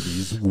 especially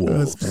these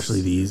wolves.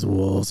 Especially these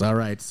wolves. All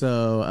right.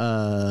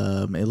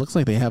 So it looks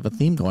like they have a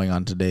theme going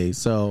on today.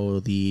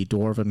 So the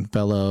dwarven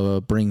fellow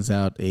brings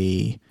out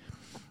a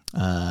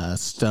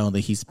stone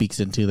that he speaks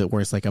into that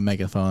works like a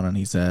megaphone, and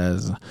he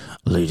says,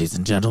 "Ladies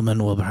and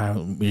gentlemen, we'll be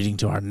leading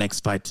to our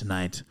next fight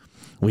tonight.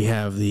 We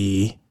have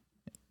the..."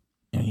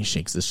 And he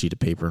shakes this sheet of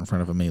paper in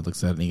front of him, and he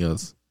looks at it, and he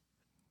goes,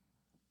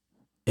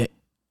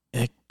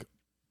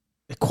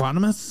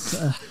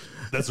 "Equanimous?"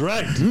 That's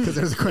right. Because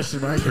there's a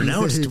question mark.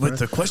 Pronounced with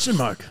the question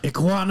mark.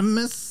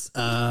 Equanimous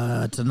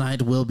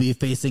tonight will be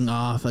facing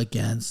off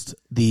against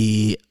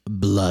the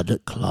Blood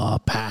Claw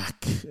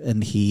Pack.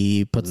 And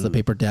he puts the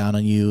paper down,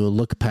 and you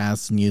look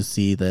past and you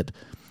see that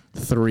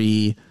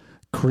 3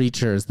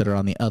 creatures that are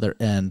on the other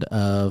end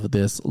of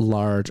this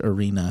large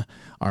arena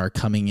are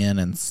coming in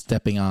and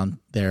stepping on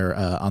their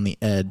on the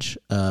edge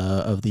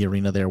of the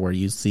arena there, where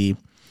you see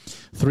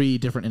 3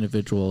 different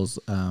individuals.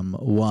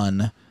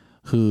 One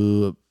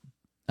who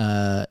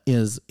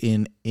is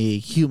in a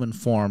human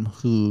form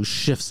who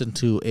shifts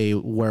into a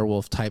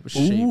werewolf type of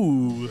shape.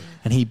 Ooh.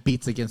 And he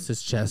beats against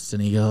his chest,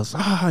 and he goes,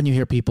 and you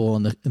hear people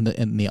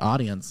in the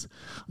audience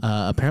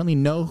apparently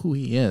know who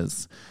he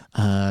is,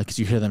 because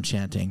you hear them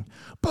chanting,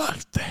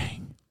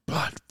 "Bloodfang,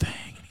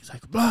 Bloodfang," and he's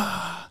like,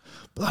 "Blah,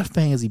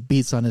 Bloodfang," as he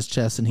beats on his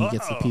chest, and he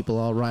gets the people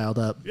all riled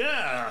up.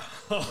 Yeah.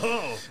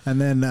 Oh. And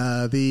then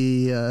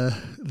the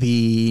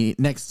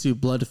next to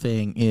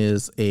Bloodfang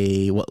is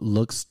what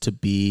looks to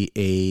be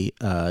a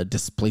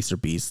displacer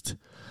beast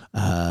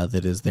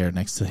that is there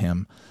next to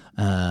him,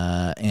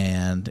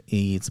 and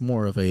it's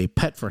more of a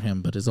pet for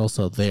him, but is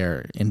also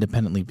there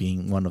independently,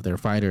 being one of their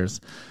fighters.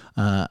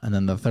 And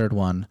then the third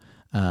one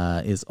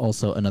is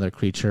also another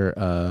creature,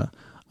 a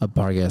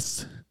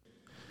Barghest.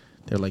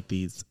 They're like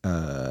these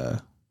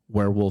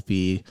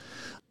werewolfy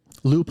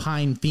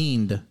lupine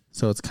fiend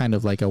So it's kind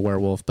of like a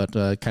werewolf, but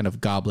kind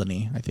of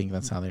goblin-y. I think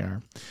that's how they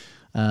are.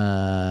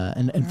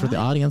 And for the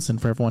audience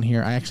and for everyone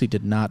here, I actually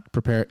did not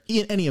prepare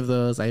any of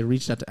those. I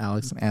reached out to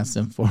Alex and asked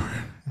him for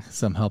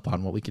some help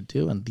on what we could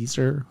do, and these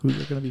are who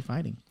you're going to be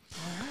fighting.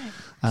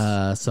 All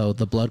right. So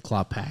the Blood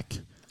Claw Pack.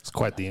 It's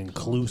quite the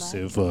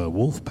inclusive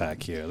wolf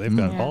pack here. They've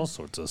got all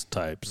sorts of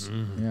types.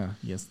 Mm-hmm. Yeah,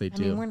 yes, they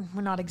do. I mean,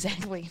 we're not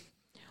exactly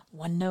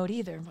one note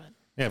either, but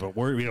yeah, but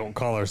we don't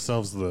call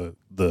ourselves the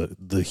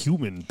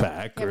human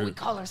pack. yeah, we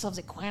call ourselves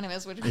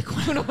equanimous, which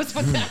who knows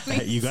what that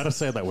means. You got to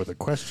say that with a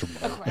question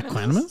mark.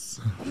 Equanimous?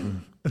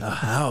 A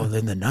howl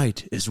in the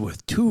night is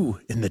worth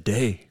 2 in the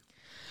day.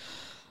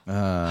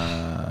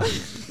 I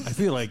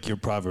feel like your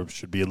proverb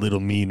should be a little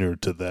meaner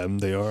to them.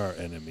 They are our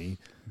enemy.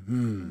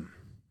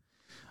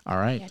 All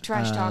right. Yeah,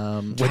 trash talk.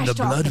 When the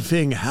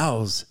Bloodfang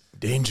howls,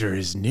 danger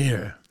is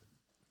near.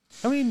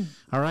 I mean,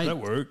 all right. That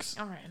works.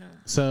 All right.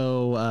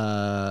 So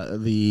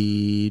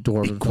the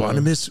dwarven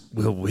Equanimous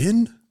will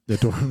win? The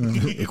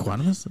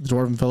Equanimous? The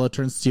dwarven fellow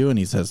turns to you and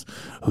he says,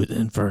 "Who's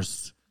in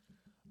first?"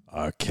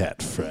 Our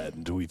cat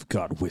friend. We've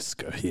got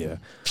Whisker here.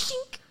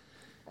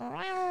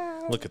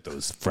 Look at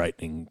those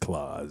frightening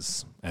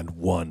claws and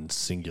one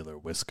singular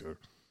whisker.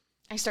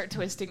 I start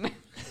twisting.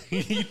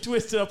 You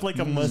twist it up like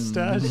a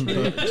mustache.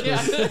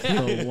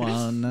 The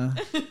one.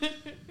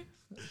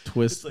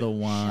 Twist the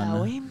one.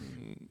 Shall we?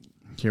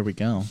 Here we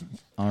go.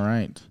 All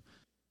right.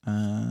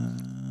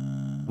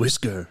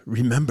 Whisker,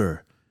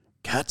 remember,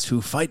 cats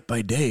who fight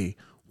by day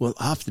will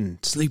often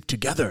sleep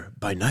together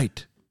by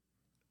night.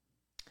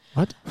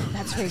 What?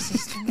 That's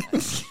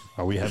racist.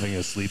 Are we having a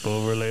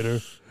sleepover later?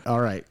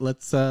 All right.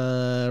 Let's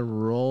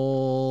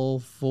roll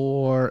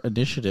for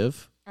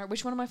initiative. All right,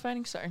 which one am I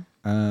fighting? Sorry.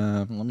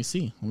 Let me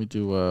see. Let me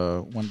do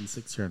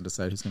 1d6 here and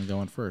decide who's going to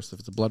go in first. If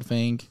it's a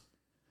Bloodfang,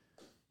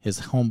 his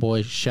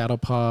homeboy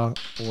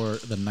Shadowpaw, or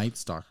the Night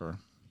Stalker.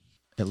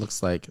 It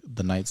looks like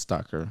the Night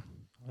Stalker.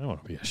 I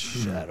want to be a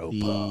shadow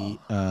The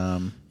yeah,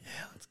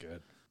 that's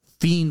good.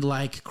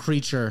 fiend-like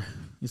creature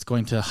is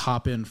going to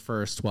hop in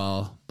first,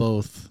 while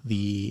both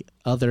the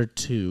other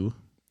two,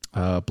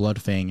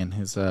 Bloodfang and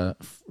his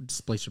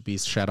displacer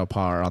beast Shadowpaw,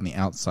 are on the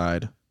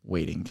outside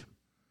waiting.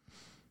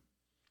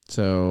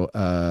 So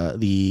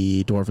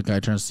the dwarven guy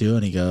turns to you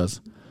and he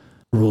goes,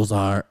 "Rules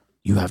are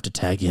you have to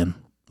tag in,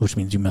 which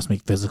means you must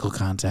make physical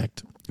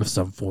contact of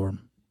some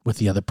form with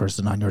the other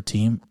person on your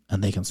team,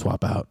 and they can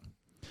swap out.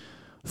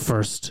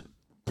 First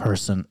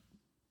person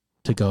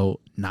to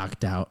go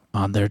knocked out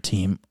on their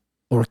team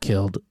or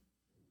killed,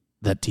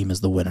 that team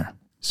is the winner."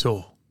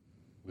 So,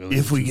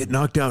 if we get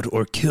knocked out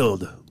or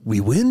killed,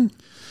 we win?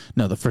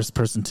 No, the first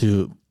person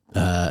to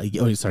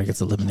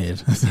gets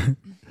eliminated.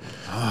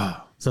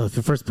 So if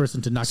the first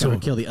person to knock out or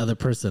kill the other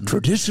person.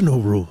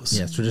 Traditional rules.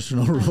 Yes,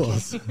 traditional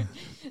rules.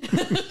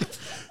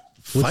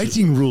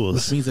 Fighting rules.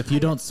 Which means if you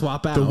don't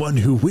swap out. The one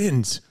who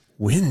wins,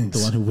 wins.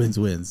 The one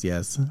who wins,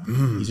 yes.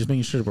 He's just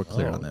making sure we're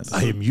clear on this.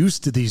 I am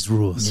used to these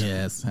rules.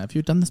 Yes. Have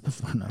you done this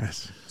before? No.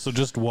 Yes. So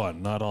just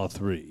one, not all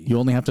three. You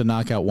only have to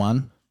knock out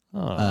one. You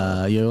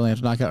only have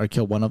to knock out or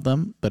kill one of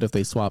them. But if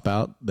they swap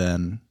out,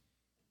 then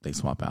they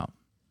swap out.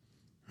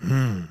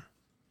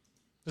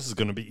 This is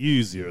going to be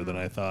easier than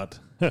I thought.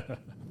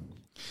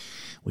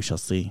 We shall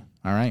see.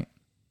 All right.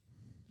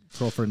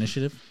 Let's roll for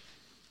initiative.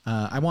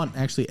 I want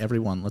actually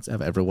everyone. Let's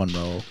have everyone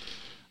roll.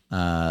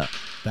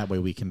 That way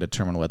we can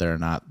determine whether or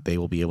not they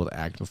will be able to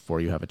act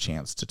before you have a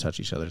chance to touch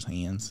each other's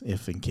hands,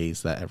 if in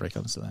case that ever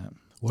comes to that.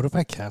 What if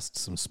I cast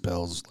some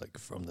spells like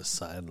from the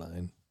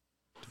sideline?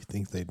 Do you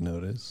think they'd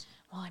notice?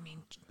 Well, I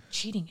mean,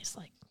 cheating is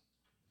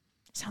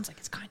sounds like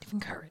it's kind of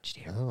encouraged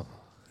here. Oh.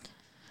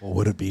 Well,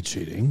 would it be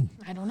cheating?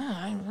 I don't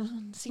know.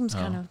 It seems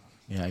kind of.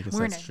 Yeah, I guess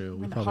We're that's true. We're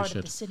We in the probably heart of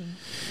should. the city.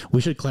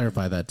 We should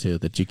clarify that too,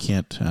 that you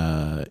can't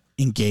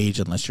engage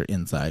unless you're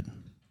inside.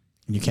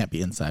 And you can't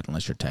be inside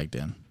unless you're tagged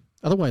in.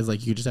 Otherwise,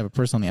 like, you could just have a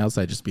person on the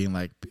outside just being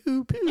like,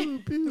 pew, pew,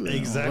 pew.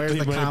 Exactly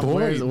Where's the my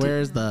point.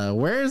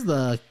 Where's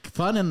the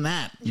fun in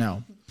that?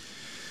 No.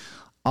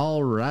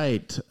 All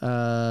right.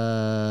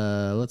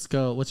 Let's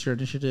go. What's your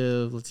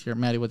initiative? Let's hear.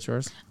 Maddie, what's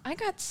yours? I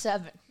got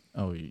 7.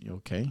 Oh,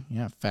 okay.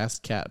 Yeah,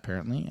 fast cat,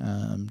 apparently.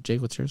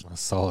 Jake, what's yours? A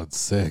solid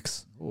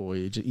 6. Oh,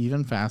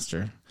 even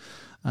faster.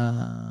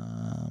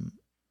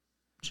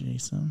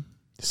 Jason?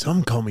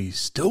 Some call me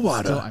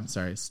Stillwater. I'm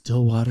sorry,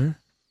 Stillwater.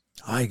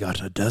 I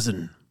got a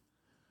dozen.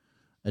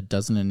 A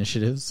dozen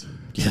initiatives?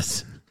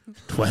 Yes.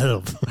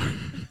 12.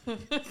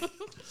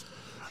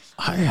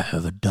 I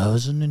have a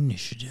dozen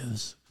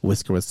initiatives.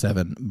 Whisker with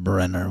 7,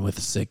 Brenner with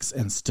 6,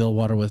 and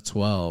Stillwater with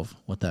 12.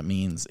 What that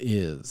means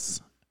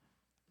is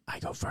I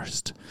go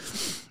first.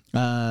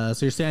 So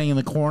you're standing in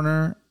the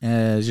corner.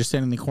 As you're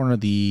standing in the corner,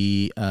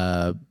 the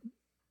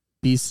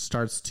beast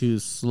starts to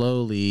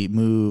slowly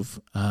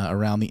move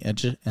around the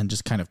edge and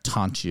just kind of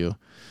taunt you,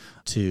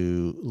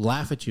 to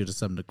laugh at you to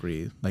some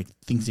degree. Like,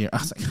 thinks I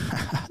was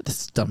like,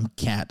 this dumb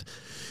cat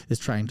is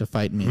trying to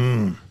fight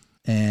me.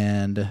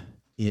 And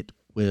it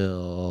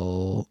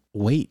will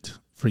wait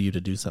for you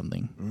to do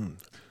something.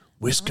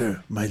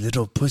 Whisker, my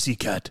little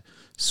pussycat,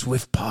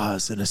 swift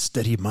paws and a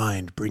steady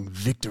mind bring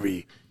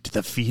victory to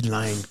the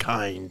feline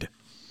kind.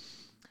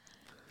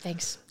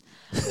 Thanks.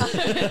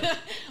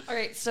 All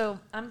right, so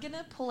I'm going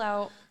to pull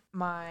out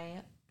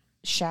my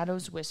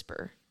Shadow's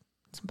Whisper.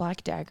 It's a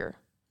black dagger.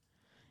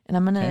 And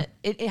I'm going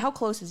to... How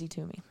close is he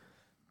to me?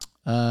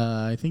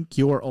 I think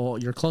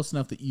you're close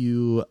enough that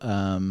you...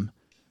 I'd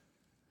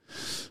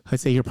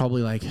say you're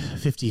probably like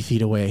 50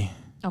 feet away.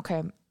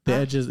 Okay. The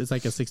edge it's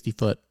like a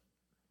 60-foot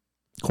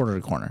corner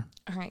to corner.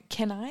 All right.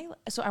 Can I...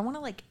 So I want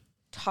to like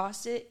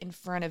toss it in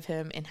front of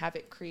him and have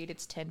it create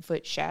its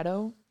 10-foot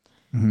shadow.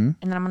 Mm-hmm.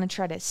 And then I'm going to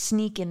try to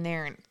sneak in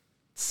there and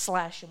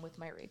slash him with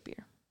my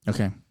rapier.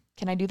 Okay.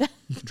 Can I do that?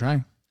 You can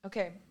try.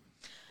 Okay.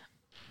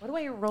 What do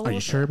I roll? Are you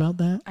sure about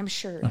that? I'm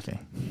sure. Okay.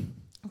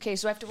 Okay,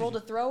 so I have to roll to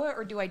throw it,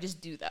 or do I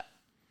just do that?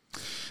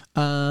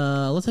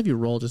 Let's have you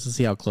roll just to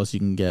see how close you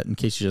can get in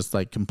case you just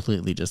like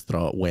completely just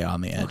throw it way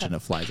on the edge and it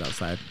flies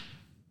outside.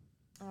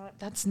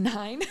 That's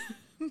 9.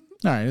 All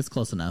right, it's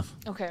close enough.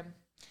 Okay.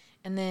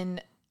 And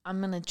then I'm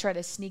going to try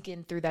to sneak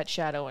in through that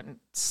shadow and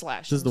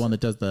slash. This is the one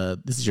that does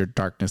this is your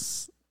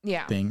darkness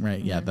thing, right?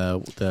 Mm-hmm. Yeah,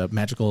 the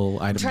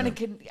magical item. I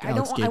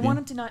want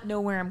him to not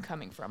know where I'm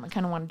coming from. I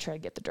kind of want to try to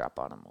get the drop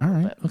on him a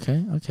little bit.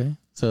 Okay.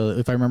 So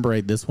if I remember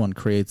right, this one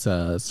creates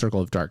a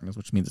circle of darkness,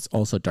 which means it's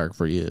also dark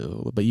for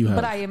you. But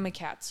I am a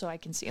cat, so I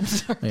can see in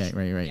the dark. Yeah,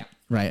 right. Yeah.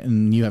 Right,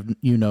 and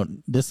you know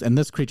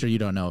this creature, you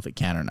don't know if it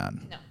can or not.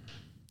 No.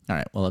 All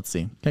right, well, let's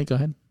see. Okay, go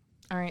ahead.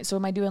 All right, so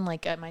am I doing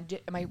like am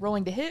I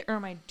rolling to hit or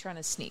am I trying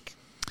to sneak?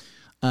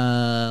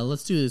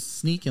 Let's do a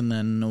sneak and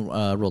then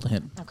roll to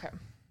hit. Okay.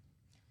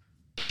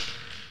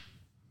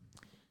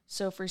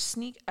 So for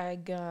sneak, I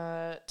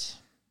got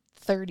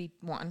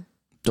 31.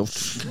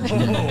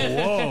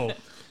 Whoa.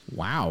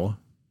 Wow.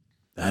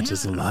 That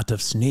is a lot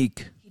of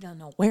sneak. You don't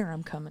know where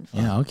I'm coming from.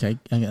 Yeah, okay.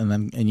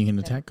 And you can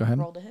attack. Go ahead.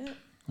 Roll to hit.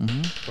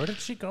 Mm-hmm. Where did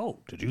she go?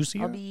 Did you see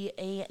her? I'll be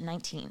a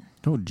 19.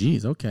 Oh,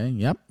 geez. Okay.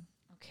 Yep.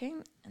 Okay,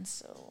 and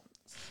so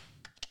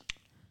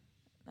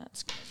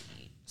that's going to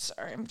be...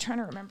 Sorry, I'm trying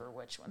to remember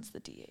which one's the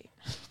D8.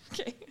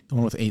 Okay. The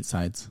one with 8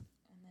 sides.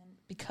 And then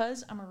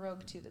because I'm a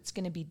rogue too, that's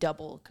going to be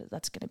double because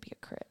that's going to be a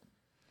crit.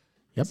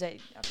 Yep. Okay.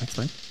 That's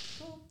fine.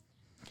 Cool.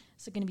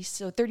 So going to be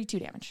 32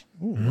 damage.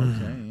 Ooh,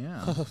 okay,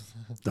 yeah.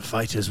 The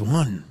fight is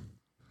won.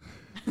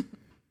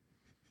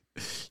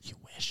 You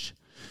wish.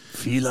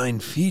 Feline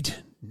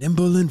feet,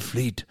 nimble and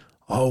fleet,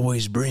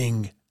 always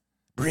bring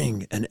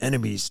an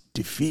enemy's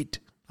defeat.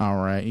 All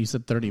right. You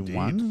said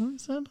 31 is what you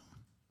said?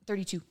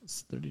 32.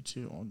 It's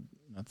 32. Oh,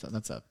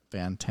 that's a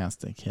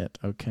fantastic hit.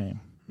 Okay.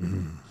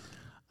 Mm.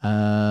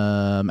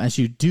 As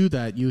you do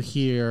that, you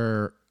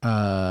hear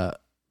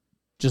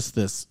just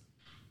this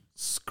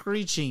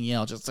screeching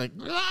yell, just like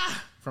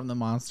from the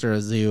monster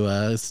as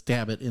you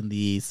stab it in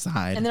the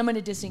side. And then I'm going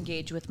to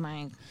disengage with my...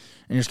 And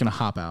you're just going to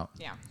hop out.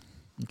 Yeah.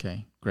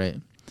 Okay,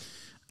 great.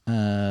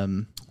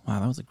 Wow,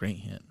 that was a great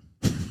hit.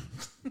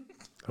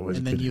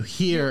 And then you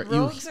hear...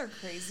 Rogues are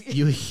crazy.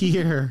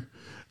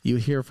 You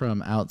hear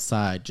from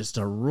outside just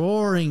a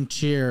roaring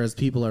cheer as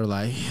people are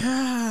like,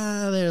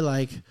 yeah, they're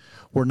like,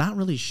 we're not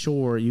really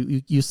sure.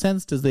 You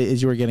sensed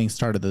as you were getting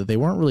started that they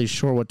weren't really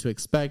sure what to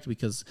expect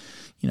because,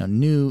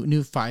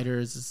 new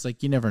fighters, it's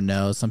like you never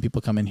know. Some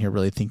people come in here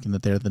really thinking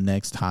that they're the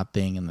next hot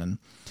thing, and then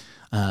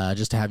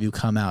just to have you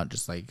come out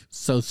just like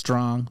so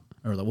strong,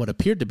 or what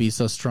appeared to be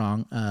so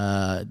strong,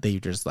 they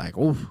just like,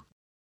 oh.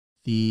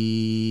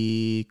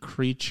 The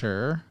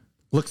creature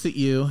looks at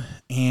you,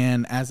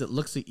 and as it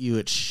looks at you,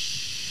 it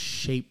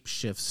shape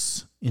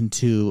shifts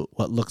into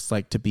what looks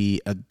like to be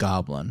a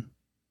goblin,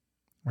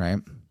 right?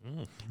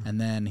 Mm.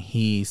 And then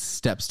he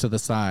steps to the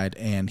side,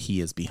 and he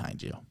is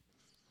behind you.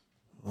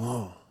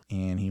 Oh.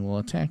 And he will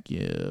attack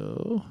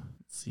you.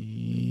 Let's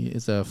see.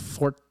 It's a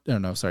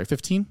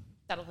 15.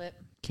 That'll hit.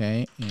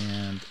 Okay,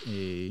 and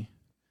a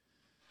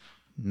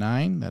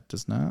 9. That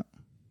does not.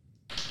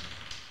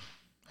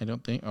 I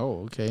don't think.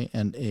 Oh, okay.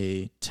 And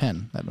a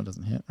 10. That one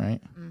doesn't hit,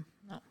 right?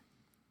 No.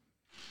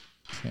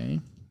 Okay.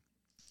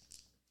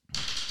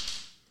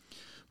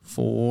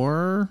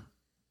 For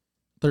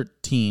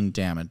 13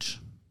 damage.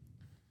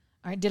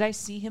 All right. Did I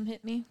see him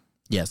hit me?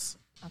 Yes.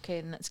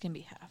 Okay, then that's going to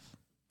be half.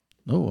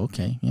 Oh,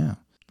 okay. Yeah.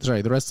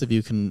 Sorry, the rest of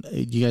you can... Do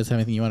you guys have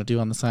anything you want to do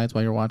on the sides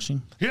while you're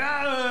watching?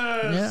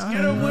 Yes!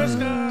 Get a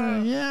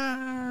whisker!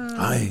 Yeah!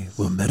 I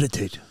will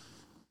meditate.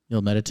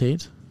 You'll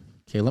meditate?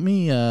 Okay, let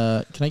me...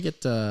 can I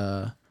get...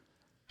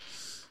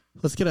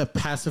 let's get a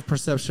passive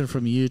perception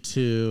from you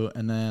two,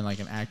 and then like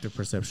an active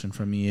perception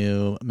from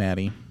you,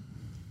 Maddie.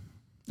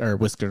 Or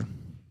Whisker.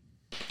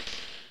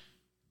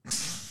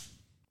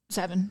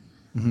 7.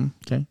 Mm-hmm.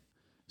 Okay.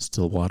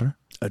 Still water.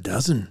 A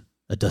dozen.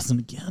 A dozen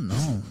again.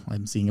 No,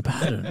 I'm seeing a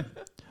pattern.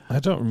 I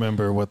don't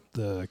remember what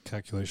the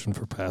calculation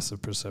for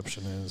passive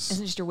perception is.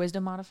 Isn't it just your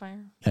wisdom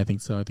modifier? I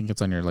think so. I think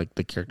it's on your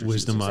the character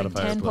Wisdom sheet.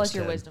 modifier. Like 10 plus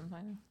your 10.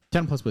 wisdom.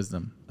 10 plus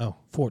wisdom. Oh,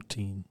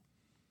 14.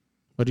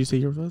 What did you say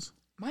yours was?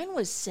 Mine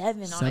was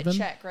 7 on 7? a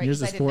check, right? Yours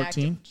 'Cause is I didn't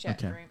 14? active check,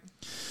 Okay. right?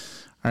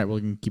 All right,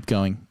 we can keep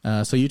going.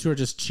 So you two are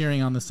just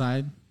cheering on the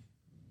side?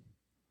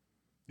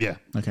 Yeah.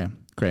 Okay,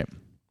 great.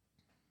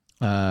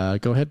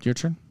 Go ahead. Your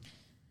turn.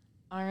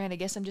 All right, I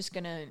guess I'm just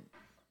going to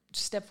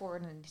step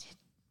forward and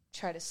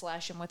try to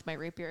slash him with my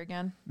rapier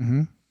again.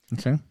 Mm-hmm.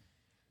 Okay.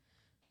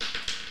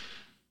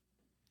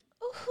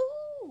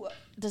 Ooh-hoo.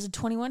 Does a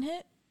 21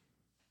 hit?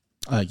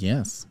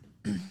 Yes.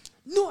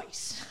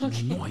 Nice.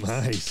 Okay.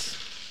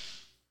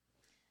 Nice.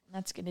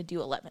 That's going to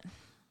do 11.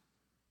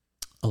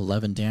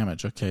 11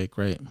 damage. Okay,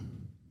 great.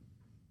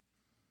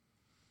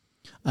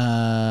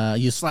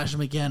 You slash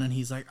him again, and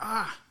he's like,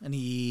 ah! And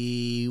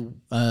he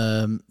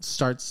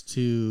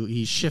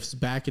he shifts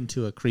back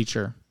into a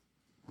creature.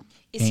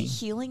 Is he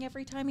healing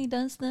every time he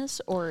does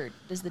this, or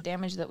does the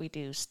damage that we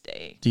do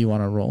stay? Do you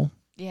want to roll?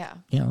 Yeah.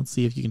 Yeah, let's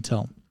see if you can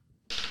tell.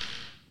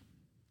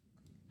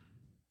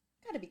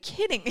 Gotta be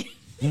kidding me.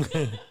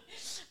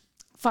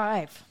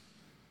 5.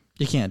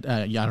 You can't.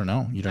 I don't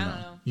know. You don't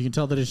know. You can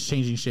tell that it's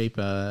changing shape.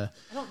 I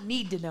don't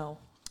need to know.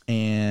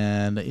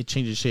 And it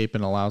changes shape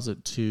and allows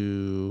it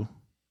to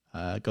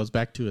goes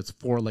back to its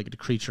 4-legged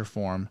creature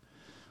form,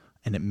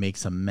 and it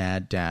makes a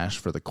mad dash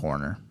for the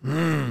corner.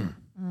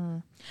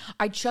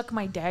 I chuck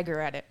my dagger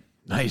at it.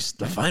 Nice.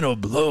 The final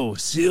blow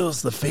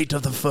seals the fate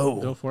of the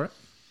foe. Go for it.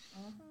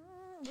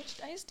 Which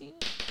dice do you?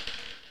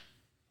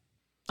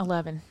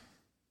 11.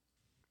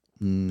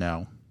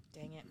 No.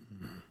 Dang it.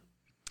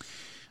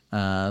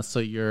 So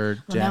your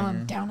Well, now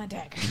I'm down a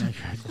dagger.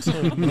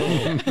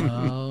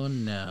 Oh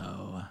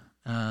no.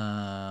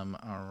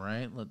 All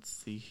right, let's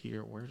see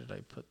here. Where did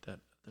I put that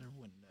other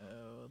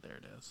window? There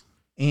it is.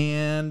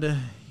 And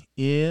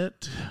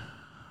it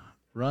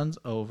runs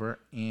over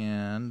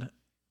and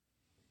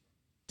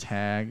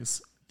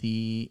tags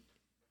the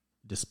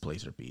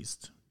displacer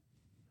beast.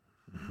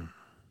 Mm-hmm.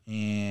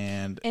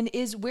 And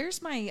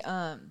where's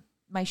my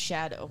my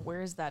shadow?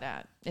 Where is that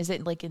at? Is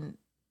it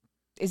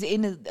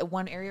in a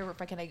one area where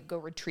can I go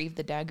retrieve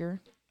the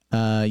dagger?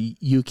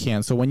 You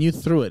can. So when you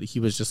threw it, he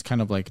was just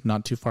kind of like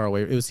not too far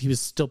away. He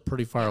was still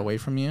pretty far away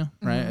from you,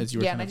 right? As you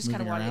were kind of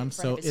moving around.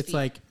 So it's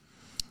like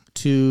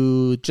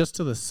just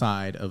to the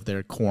side of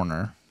their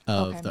corner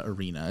of the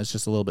arena. It's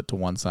just a little bit to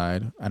one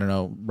side. I don't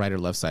know, right or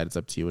left side. It's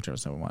up to you, whichever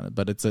side we wanted.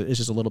 But it's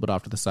just a little bit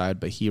off to the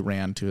side. But he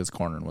ran to his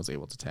corner and was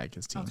able to tag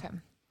his team. Okay,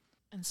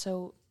 and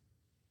so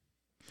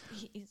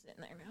he's in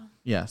there now.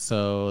 Yeah.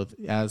 So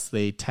as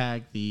they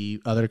tag,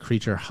 the other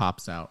creature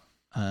hops out.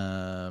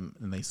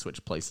 And they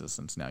switch places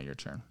since now your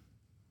turn.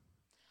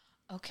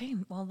 Okay,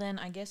 well then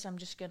I guess I'm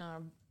just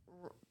gonna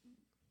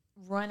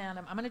run at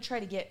him. I'm gonna try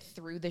to get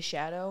through the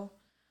shadow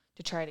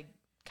to try to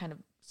kind of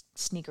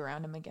sneak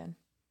around him again.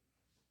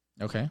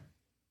 Okay.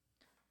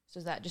 So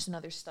is that just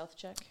another stealth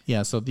check?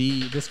 Yeah. So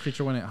this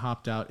creature, when it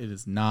hopped out, it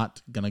is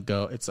not gonna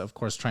go. It's of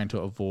course trying to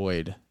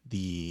avoid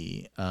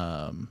the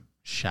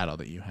shadow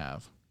that you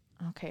have.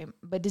 Okay,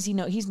 but does he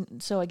know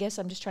so I guess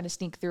I'm just trying to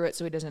sneak through it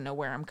so he doesn't know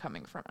where I'm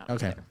coming from out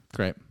Okay, there.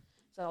 great.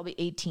 So I'll be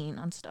 18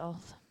 on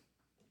stealth.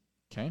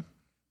 Okay.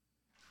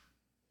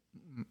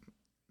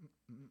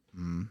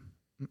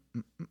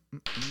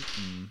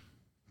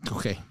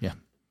 Okay, yeah.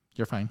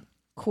 You're fine.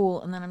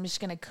 Cool, and then I'm just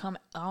going to come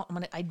out.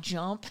 I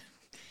jump,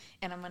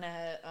 and I'm going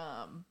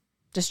to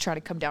just try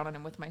to come down on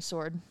him with my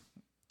sword.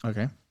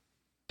 Okay.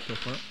 Go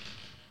for it.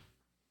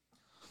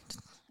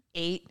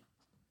 8.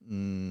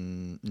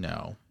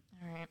 No.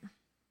 All right.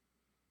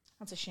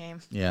 That's a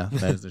shame. Yeah,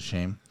 that is a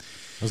shame.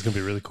 That was going to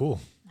be really cool.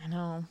 I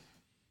know.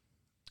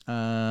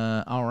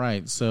 All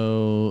right.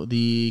 So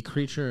the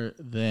creature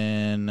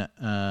then.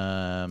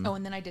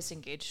 And then I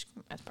disengage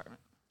as part of it.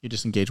 You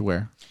disengage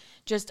where?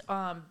 Just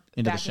Into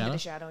back the shadow? into the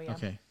shadow. Yeah.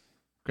 Okay.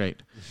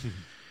 Great.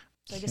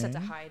 So I guess that's a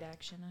hide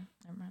action.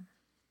 Never mind.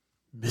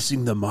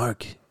 Missing the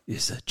mark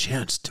is a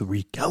chance to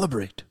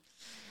recalibrate.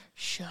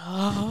 Shut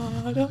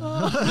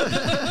up.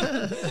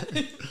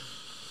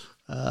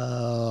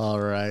 All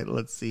right.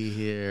 Let's see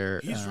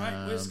here. He's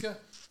right, Whisker.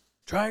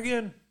 Try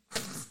again.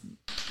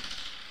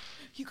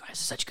 You guys are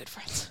such good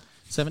friends.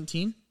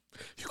 17.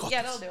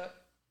 Yeah, that'll do it.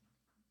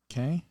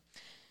 Okay.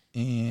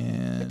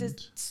 And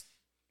But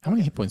how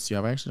many hit points do you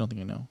have? I actually don't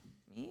think I know.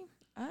 me?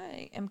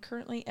 I am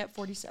currently at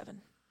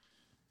 47.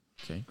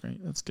 Okay,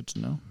 great. That's good to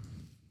know.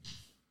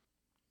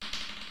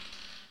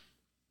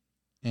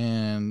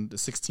 And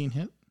 16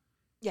 hit?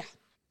 Yeah.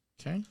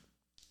 Okay.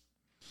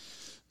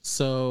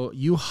 So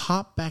you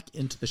hop back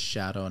into the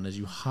shadow, and as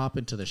you hop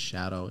into the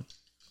shadow,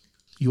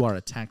 you are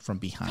attacked from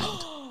behind.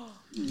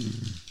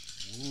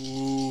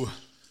 Ooh.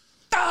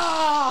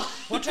 Ah!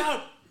 Watch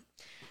out.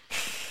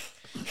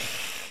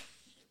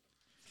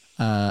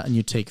 And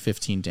you take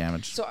 15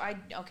 damage. So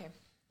okay.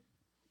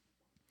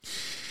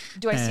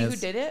 Do I see who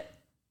did it?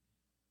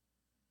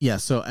 Yeah,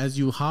 so as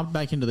you hopped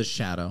back into the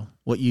shadow,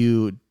 what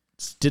you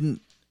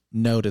didn't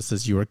notice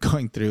as you were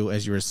going through,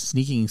 as you were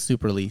sneaking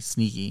superly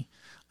sneaky,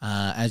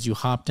 as you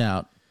hopped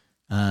out,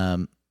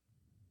 the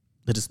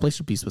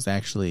displacer beast was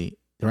there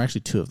were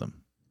actually 2 of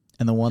them.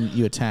 And the one that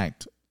you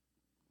attacked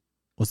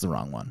was the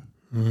wrong one.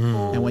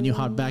 Mm. And when you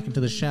hopped back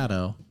into the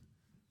shadow,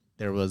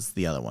 there was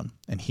the other one.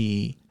 And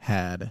he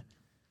had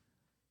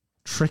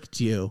tricked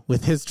you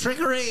with his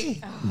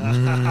trickery.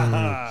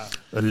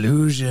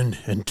 Illusion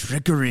and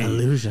trickery.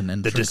 Illusion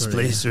and the trickery.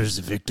 displacer's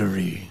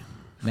victory.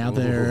 Now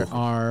there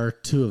are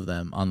two of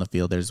them on the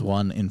field. There's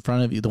one in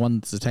front of you, the one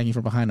that's attacking you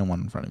from behind, and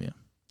one in front of you.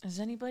 Has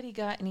anybody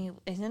got any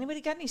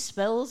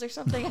spells or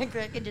something I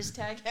could just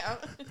tag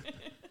out?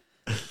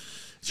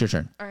 It's your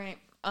turn. All right.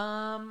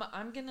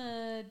 I'm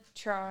gonna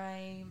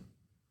try.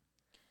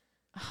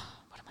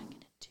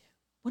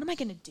 What am I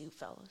gonna do,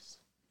 fellas?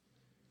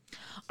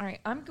 All right.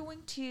 I'm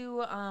going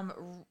to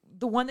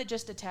the one that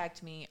just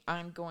attacked me.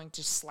 I'm going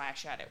to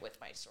slash at it with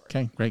my sword.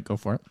 Okay, great. Go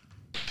for it.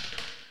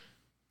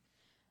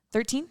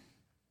 13.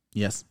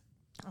 Yes.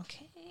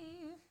 Okay.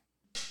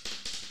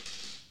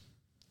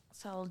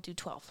 So I'll do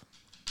 12.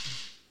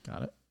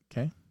 Got it.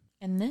 Okay.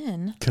 And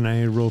then Can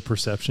I roll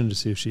perception to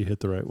see if she hit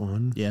the right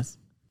one? Yes.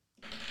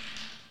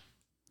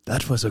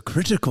 That was a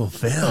critical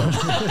fail.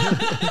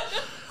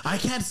 I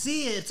can't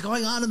see it. It's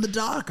going on in the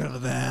dark over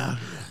there.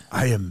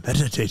 I am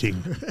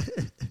meditating.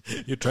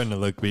 You're trying to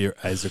look, but your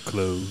eyes are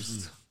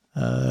closed.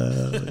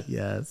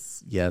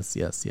 Yes.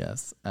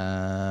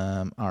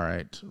 All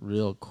right.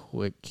 Real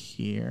quick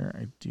here.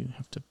 I do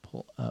have to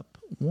pull up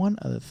one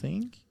other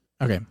thing.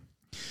 Okay.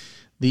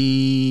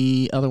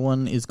 The other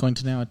one is going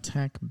to now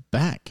attack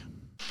back.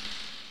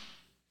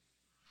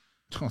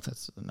 Oh,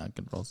 that's not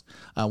good rolls.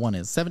 One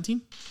is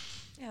 17.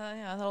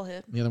 yeah, that'll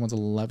hit. The other one's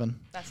 11.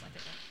 That's not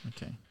good.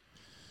 Okay.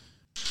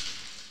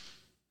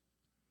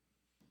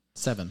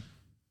 7.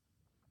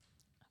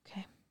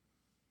 Okay.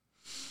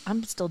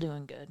 I'm still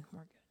doing good.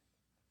 We're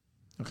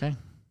good. Okay.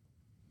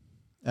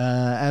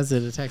 As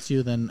it attacks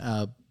you, then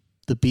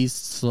the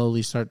beasts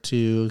slowly start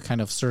to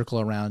kind of circle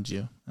around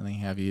you, and they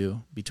have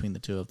you between the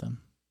two of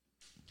them.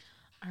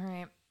 All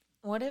right.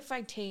 What if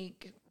I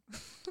take...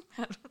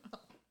 I don't know.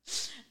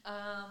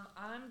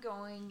 I'm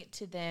going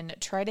to then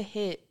try to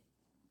hit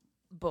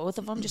both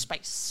of them just by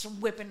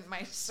whipping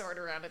my sword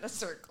around in a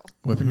circle.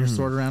 Whipping your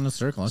sword around in a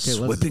circle. Okay,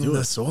 let's Whipping do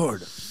the it.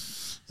 sword.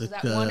 So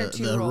that one or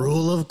two the rolls.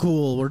 rule of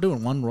cool. We're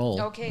doing one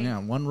roll. Okay. Yeah,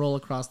 one roll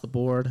across the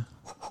board.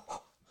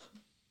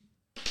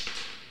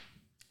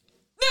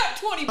 That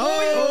 20 boy!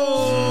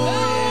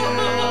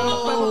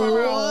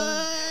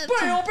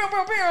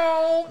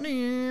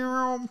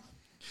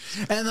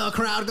 And the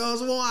crowd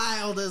goes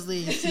wild as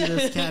they see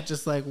this cat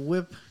just like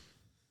whip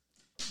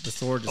the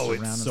sword just around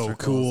in it's so circles.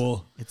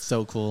 cool. It's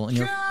so cool.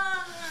 And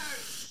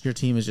your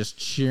team is just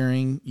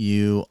cheering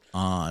you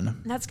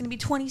on. That's going to be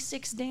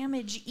 26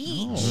 damage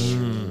each.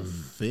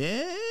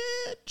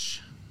 Bitch.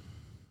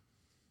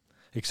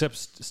 Except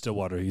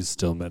Stillwater, he's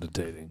still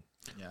meditating.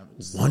 Yeah.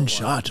 One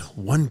shot,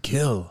 one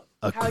kill,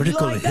 a How you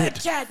critical like that,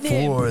 hit catnip?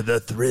 for the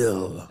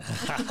thrill.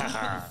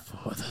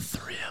 For the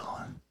thrill.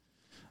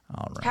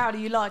 All right. How do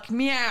you like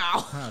meow?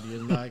 How do you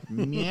like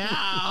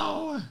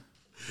meow?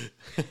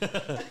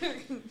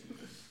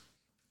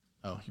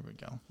 Oh, here we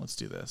go. Let's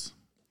do this.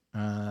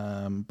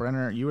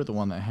 Brenner, you were the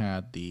one that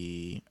had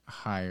the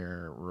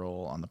higher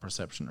roll on the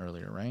perception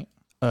earlier, right?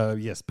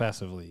 Yes,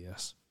 passively,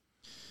 yes.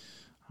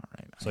 All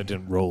right. So I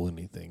didn't roll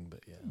anything,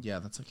 but yeah. Yeah,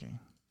 that's okay.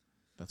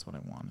 That's what I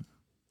wanted.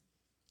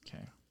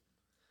 Okay.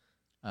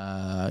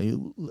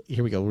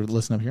 Here we go. We're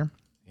listening up here.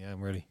 Yeah,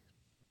 I'm ready.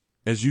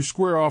 As you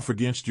square off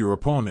against your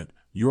opponent,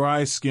 your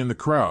eyes scan the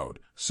crowd,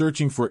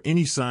 searching for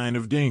any sign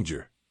of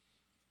danger.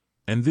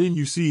 And then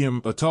you see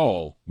him, a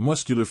tall,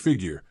 muscular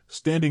figure,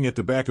 standing at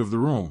the back of the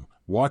room,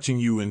 watching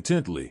you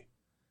intently.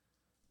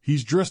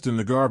 He's dressed in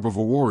the garb of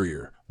a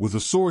warrior, with a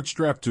sword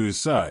strapped to his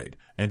side,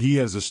 and he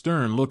has a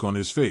stern look on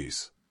his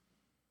face.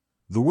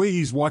 The way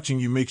he's watching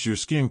you makes your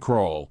skin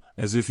crawl,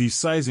 as if he's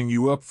sizing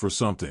you up for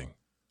something.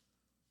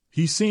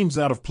 He seems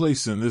out of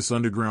place in this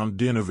underground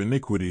den of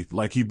iniquity,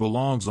 like he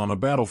belongs on a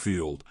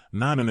battlefield,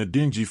 not in a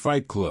dingy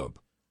fight club.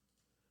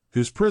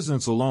 His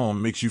presence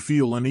alone makes you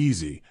feel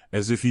uneasy,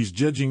 as if he's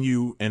judging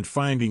you and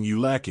finding you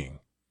lacking.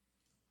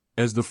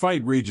 As the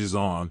fight rages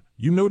on,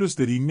 you notice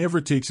that he never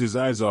takes his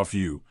eyes off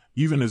you,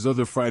 even as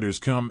other fighters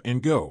come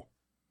and go.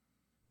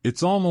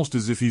 It's almost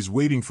as if he's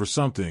waiting for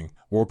something,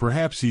 or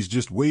perhaps he's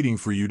just waiting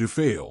for you to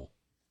fail.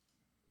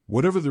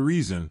 Whatever the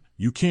reason,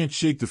 you can't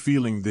shake the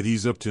feeling that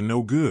he's up to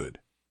no good.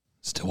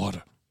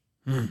 Stillwater.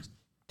 Do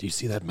you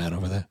see that man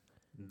over there?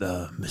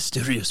 The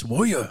mysterious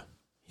warrior.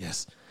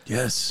 Yes.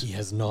 Yes. He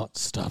has not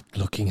stopped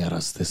looking at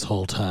us this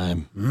whole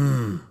time.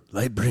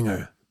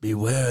 Lightbringer,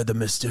 beware the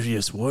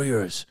mysterious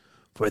warriors,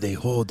 for they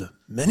hold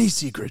many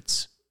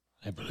secrets.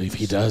 I believe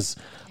he does.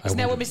 Isn't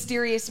that what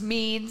mysterious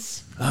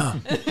means?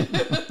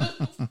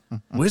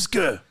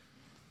 Whisker,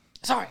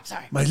 Sorry.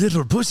 my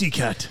little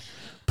pussycat,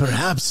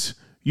 perhaps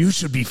you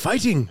should be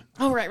fighting.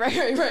 Oh, right.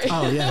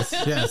 Oh,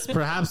 yes.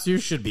 Perhaps you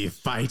should be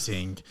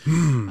fighting.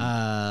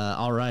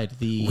 All right.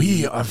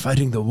 We are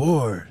fighting the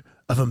war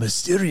of a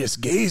mysterious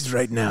gaze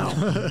right now.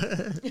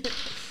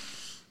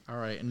 All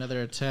right.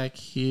 Another attack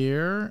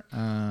here.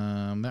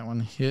 That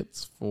one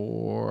hits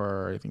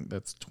for, I think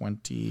that's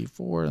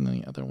 24. And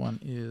then the other one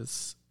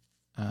is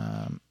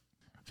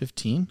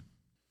 15.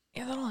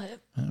 Yeah, that'll hit.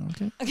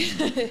 Okay.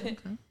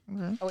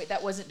 Oh, wait,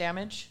 that wasn't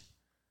damage?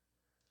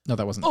 No,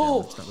 that wasn't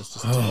Oh. damage. That was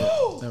just to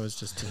hit. That was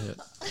just to hit.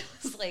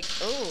 It's like,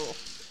 oh,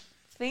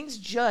 things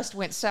just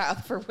went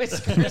south for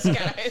Whiskers,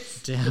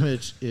 guys.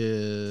 Damage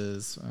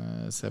is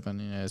 7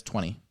 is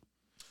 20.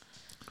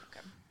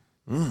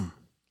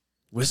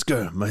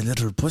 Whisker, my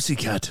little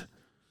pussycat.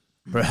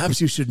 Perhaps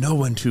you should know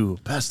when to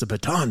pass the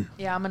baton.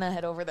 Yeah, I'm gonna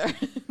head over there.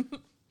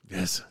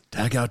 Yes,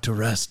 tag out to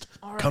rest.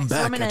 All right, Come so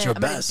back at your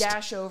I'm best. gonna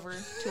dash over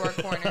to our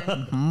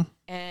corner.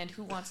 And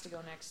who wants to go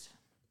next?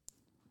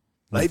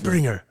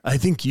 Lightbringer, I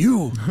think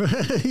you.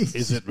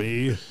 Is it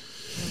me?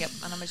 Yep,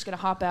 and I'm just gonna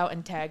hop out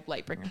and tag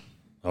Lightbringer.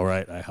 All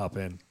right, I hop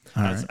in.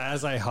 right.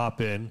 As I hop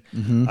in,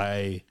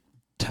 I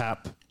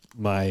tap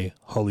my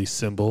holy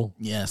symbol.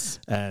 Yes.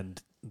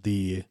 And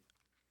the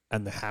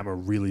hammer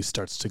really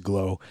starts to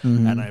glow,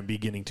 and I'm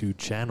beginning to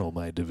channel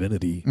my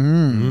divinity.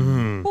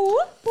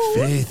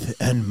 Faith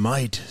and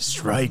might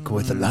strike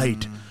with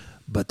light,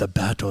 but the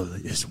battle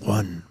is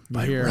won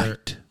by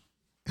right.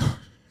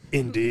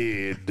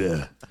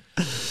 Indeed.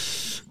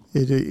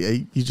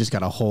 You just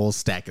got a whole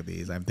stack of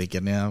these. I'm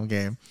thinking now.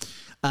 Okay.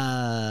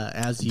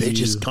 They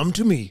just come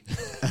to me.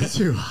 As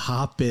you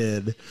hop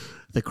in,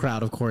 the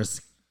crowd, of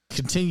course,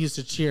 continues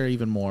to cheer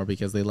even more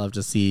because they wanted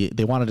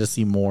to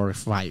see more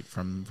fight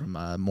from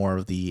more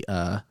of the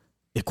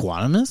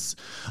equanimous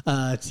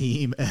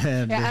team.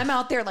 And Yeah, I'm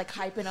out there like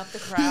hyping up the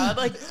crowd,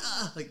 like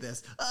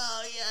this.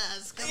 Oh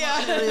yes, come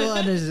on,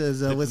 everyone!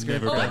 Is Whisker.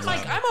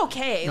 I'm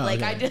okay. No, like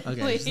okay. I didn't.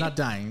 Okay, she's not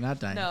dying.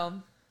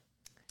 No.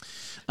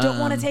 Don't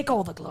want to take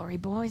all the glory,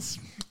 boys.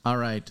 All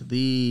right,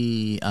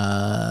 the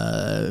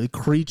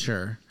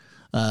creature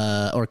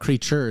or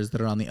creatures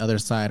that are on the other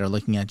side are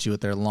looking at you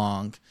with their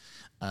long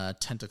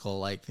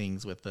tentacle-like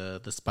things with the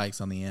spikes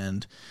on the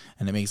end,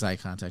 and it makes eye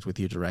contact with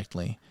you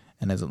directly.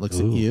 And as it looks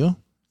at you,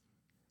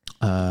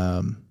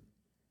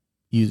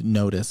 you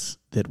notice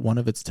that one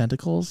of its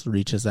tentacles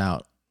reaches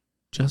out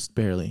just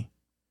barely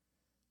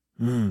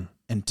and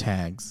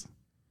tags.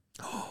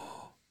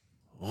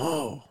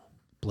 Whoa.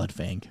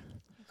 Bloodfang.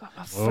 Got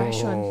a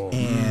fresh one.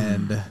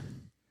 And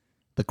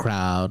the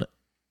crowd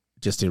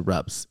just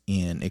erupts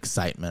in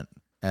excitement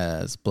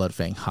as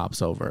Bloodfang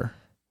hops over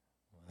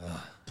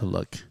to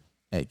look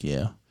at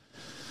you.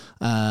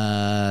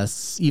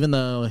 Even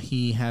though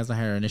he has a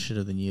higher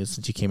initiative than you,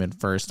 since you came in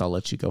first, I'll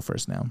let you go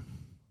first now.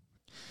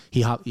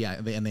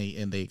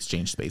 They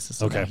exchange spaces.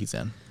 So now he's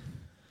in.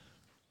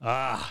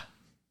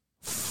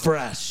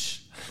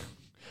 Fresh.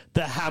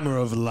 The hammer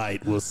of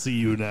light will see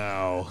you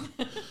now.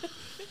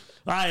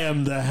 I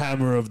am the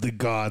hammer of the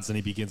gods, and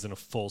he begins in a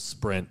full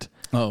sprint.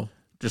 Oh,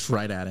 just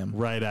right at him.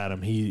 Right at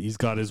him. He's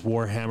got his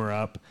war hammer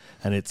up,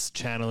 and it's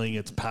channeling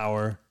its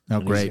power. Oh,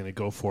 and great. He's going to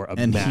go for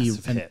a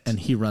massive hit. And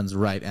he runs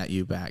right at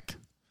you back.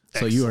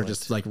 So you are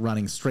just like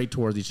running straight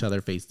towards each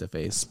other face to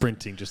face.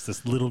 Sprinting, just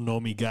this little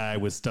gnomey guy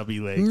with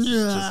stubby legs,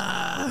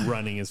 just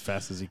running as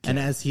fast as he can. And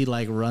as he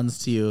like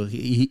runs to you,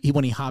 he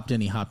when he hopped in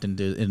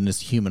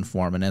this human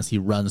form, and as he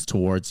runs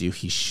towards you,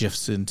 he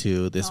shifts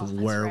into this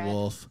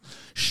werewolf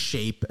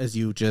shape as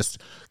you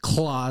just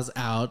claws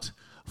out,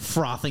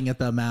 frothing at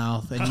the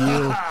mouth, and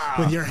you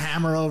with your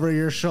hammer over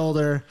your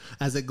shoulder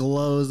as it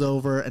glows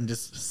over and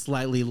just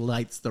slightly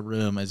lights the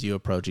room as you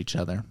approach each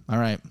other. All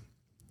right.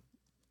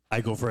 I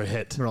go for a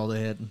hit. Roll the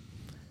hit.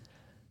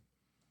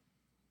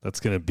 That's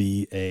going to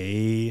be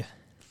a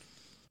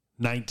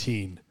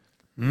 19.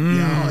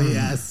 Oh,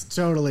 yes,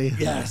 totally.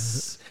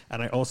 Yes.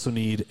 And I also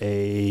need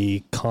a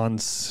con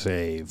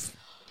save.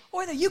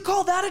 Or you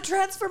call that a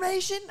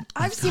transformation?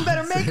 I've seen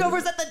better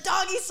makeovers at the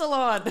doggy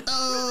salon.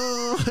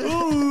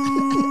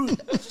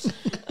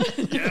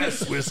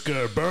 Yes,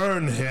 Whisker,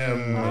 burn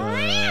him.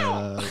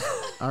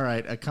 All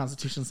right, a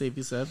Constitution save,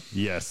 you said?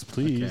 Yes,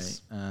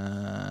 please. Okay.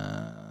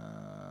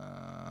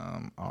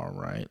 All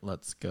right,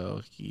 let's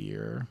go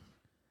here.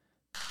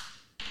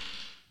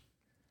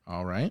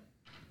 All right.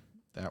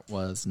 That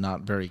was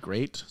not very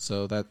great.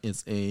 So that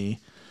is a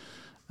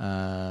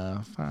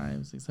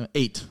 5, 6, 7,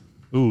 8.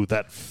 Ooh,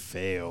 that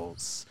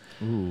fails.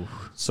 Ooh.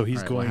 So he's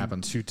All right,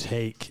 going to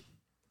take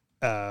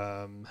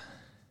 8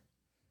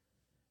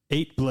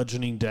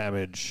 bludgeoning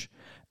damage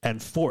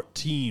and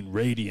 14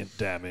 radiant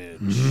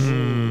damage.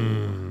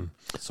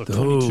 So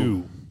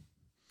 22.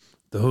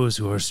 Those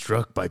who are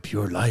struck by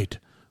pure light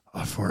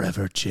are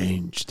forever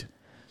changed.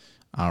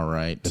 All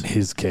right. In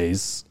his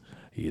case,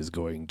 he is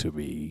going to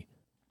be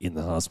in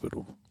the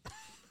hospital.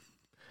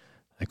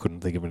 I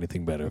couldn't think of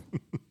anything better.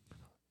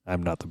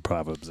 I'm not the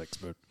Proverbs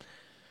expert.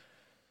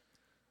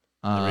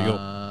 There we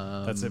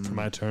go. That's it for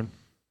my turn.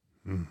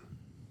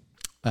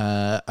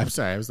 I'm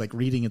sorry. I was like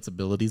reading its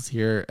abilities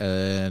here,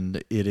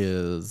 and it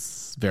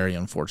is very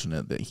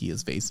unfortunate that he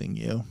is facing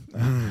you.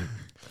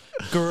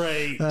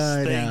 Great.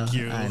 Thank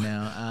you. I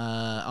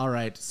know. All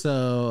right.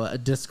 So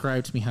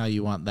describe to me how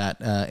you want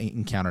that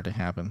encounter to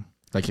happen,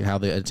 like how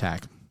the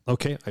attack.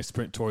 Okay, I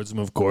sprint towards him,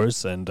 of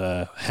course, and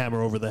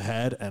hammer over the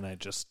head, and I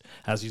just,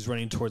 as he's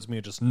running towards me, I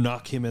just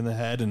knock him in the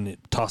head, and it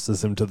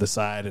tosses him to the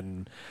side,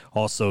 and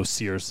also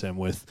sears him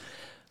with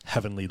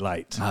heavenly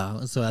light.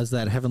 So as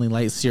that heavenly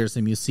light sears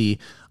him, you see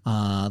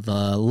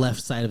the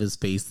left side of his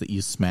face that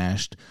you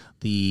smashed.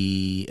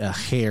 The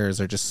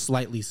hairs are just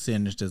slightly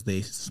singed as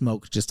they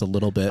smoke just a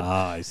little bit.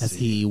 I see. As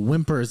he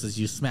whimpers as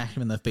you smack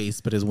him in the face,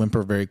 but his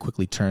whimper very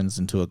quickly turns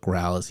into a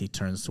growl as he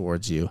turns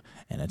towards you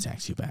and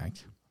attacks you back.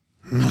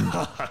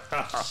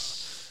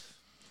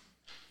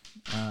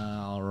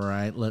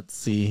 right, let's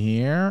see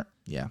here.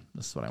 Yeah,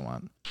 this is what I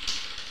want.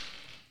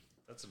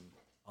 That's an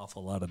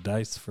awful lot of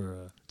dice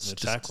for an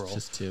attack roll.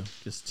 Just two.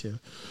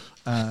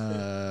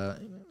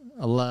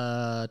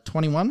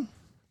 21.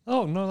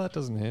 Oh, no, that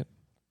doesn't hit.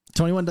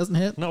 21 doesn't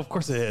hit? No, of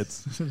course it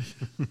hits.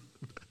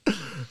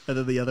 And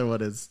then the other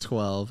one is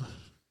 12.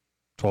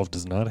 12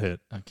 does not hit.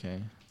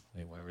 Okay.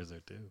 Wait, why was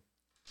there 2?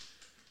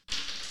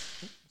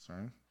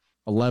 Sorry.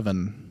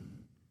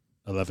 11.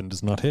 11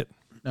 does not hit.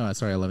 No,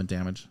 sorry, 11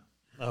 damage.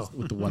 Oh.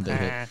 With the one that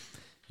hit.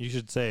 You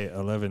should say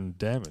 11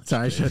 damage.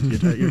 Sorry, I should.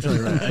 You're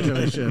totally right. I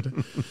totally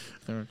should.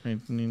 I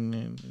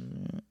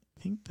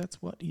think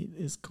that's what he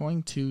is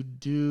going to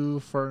do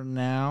for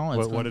now.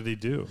 What did he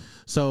do?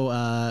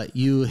 So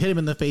you hit him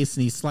in the face,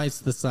 and he sliced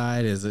to the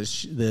side as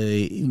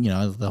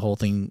the whole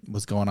thing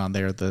was going on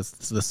there. The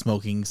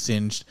smoking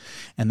singed,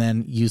 and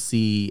then you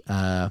see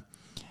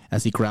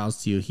as he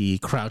growls to you, he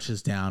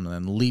crouches down and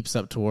then leaps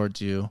up towards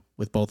you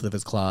with both of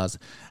his claws,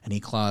 and he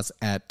claws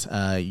at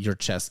your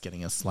chest,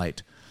 getting a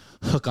slight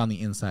hook on the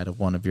inside of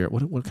one of your...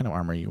 What kind of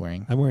armor are you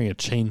wearing? I'm wearing a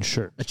chain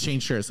shirt. A chain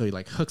shirt. So he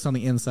hooks on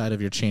the inside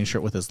of your chain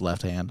shirt with his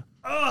left hand.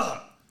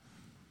 Ouch.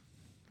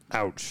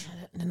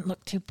 That didn't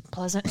look too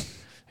pleasant.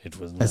 It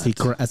was not.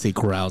 As he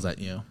growls at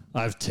you.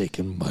 I've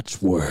taken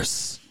much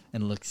worse.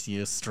 And looks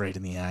you straight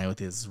in the eye with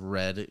his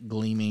red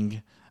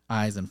gleaming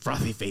eyes and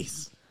frothy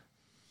face.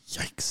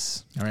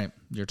 Yikes. All right,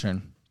 your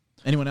turn.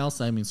 Anyone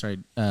else?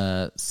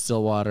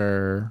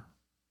 Stillwater.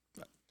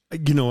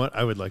 You know what?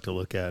 I would like to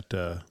look at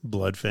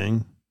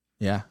Bloodfang.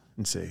 Yeah.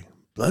 And say,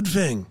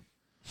 Bloodfang,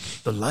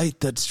 the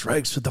light that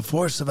strikes with the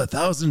force of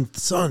 1,000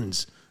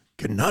 suns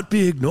cannot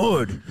be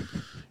ignored.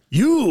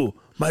 You,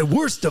 my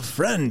worst of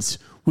friends,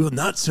 will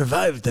not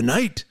survive the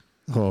night.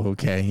 Oh,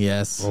 okay.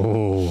 Yes.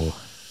 Oh.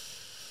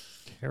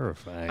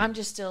 Terrifying. I'm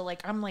just still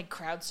I'm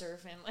crowd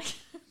surfing,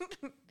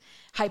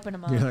 hyping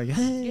him up. You're like,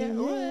 hey, Yeah,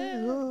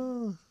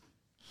 yeah.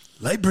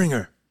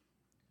 Lightbringer,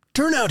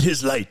 turn out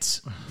his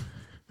lights.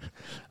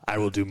 I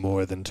will do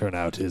more than turn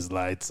out his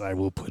lights. I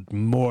will put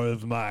more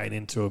of mine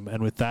into him.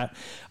 And with that,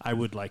 I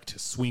would like to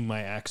swing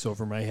my axe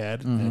over my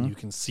head, and you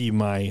can see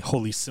my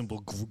holy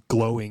symbol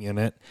glowing in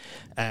it.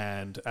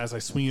 And as I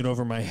swing it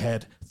over my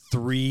head,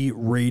 3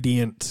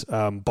 radiant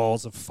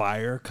balls of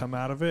fire come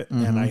out of it,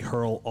 and I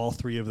hurl all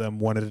 3 of them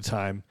one at a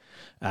time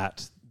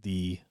at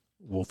the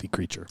wolfy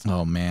creature.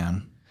 Oh,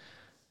 man.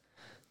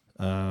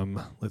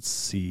 Let's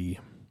see.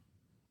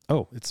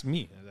 Oh, it's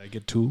me. I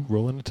get to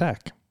roll an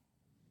attack.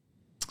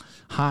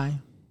 Hi.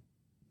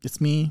 It's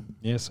me.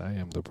 Yes, I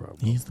am the problem.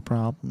 He's the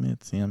problem.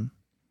 It's him.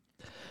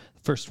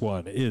 First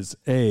one is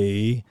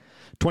a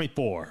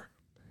 24.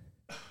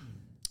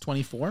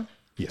 24?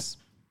 Yes.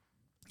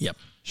 Yep.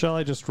 Shall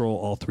I just roll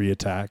all 3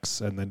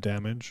 attacks and then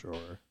damage,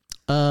 or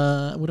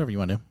Whatever you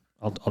want to do.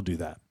 I'll do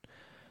that.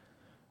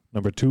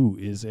 Number 2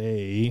 is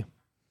a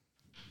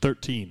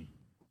 13.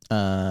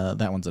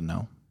 That one's a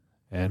no.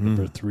 And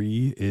number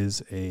 3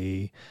 is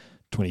a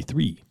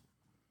 23.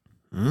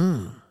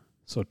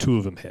 So 2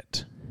 of them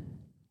hit.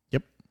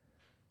 Yep.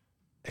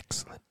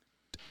 Excellent.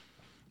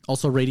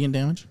 Also radiant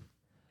damage?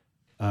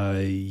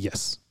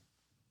 Yes.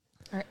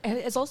 All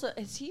right.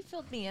 Has he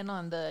filled me in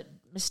on the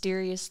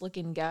mysterious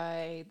looking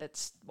guy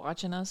that's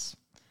watching us?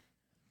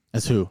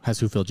 Has who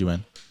filled you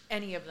in?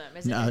 Any of them?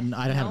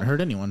 I haven't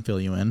heard anyone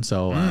fill you in,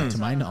 so to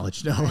my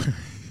knowledge, no. All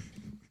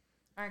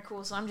right,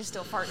 cool. So I'm just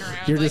still farting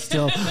around. You're just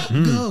still,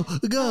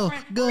 go.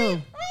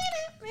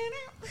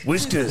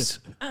 Whiskers,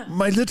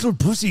 my little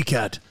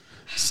pussycat,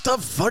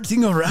 stop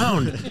farting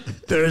around.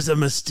 There is a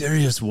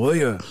mysterious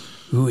warrior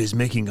who is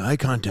making eye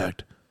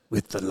contact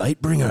with the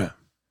Lightbringer.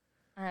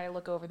 All right, I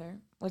look over there.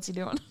 What's he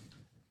doing?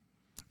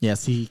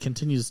 Yes, he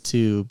continues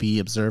to be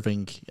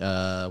observing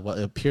what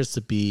appears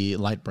to be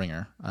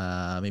Lightbringer.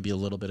 Maybe a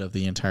little bit of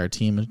the entire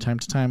team from time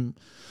to time,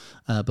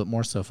 but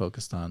more so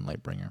focused on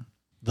Lightbringer.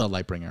 The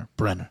Lightbringer,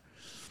 Brenner.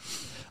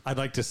 I'd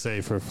like to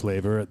say for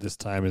flavor at this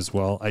time as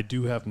well, I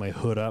do have my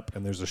hood up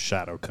and there's a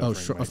shadow covering Oh,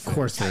 sure. my Of face.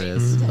 course there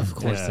is. Of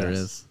course there Yes.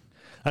 is.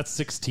 That's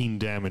 16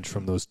 damage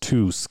from those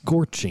 2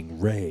 scorching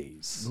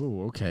rays.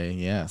 Oh, okay.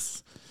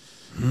 Yes.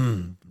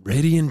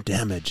 Radiant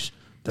damage,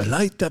 the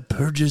light that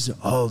purges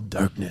all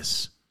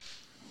darkness.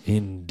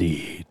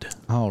 Indeed.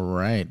 All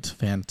right.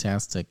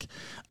 Fantastic.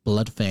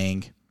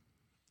 Bloodfang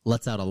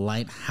lets out a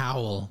light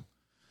howl.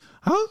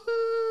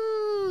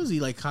 As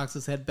he cocks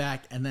his head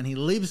back, and then he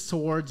leaps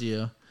towards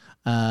you.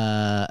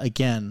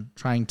 Again,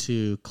 trying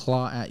to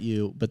claw at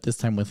you, but this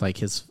time with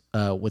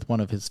with one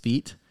of his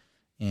feet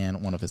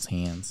and one of his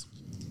hands.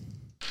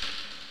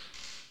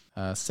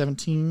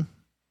 17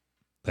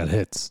 That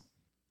hits.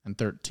 and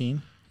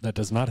 13. That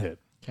does not hit.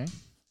 Okay.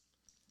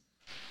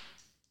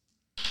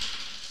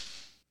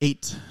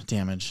 8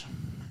 damage.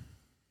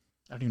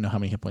 I don't even know how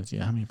many hit points you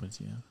have. How many hit points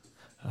do you have?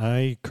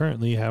 I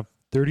currently have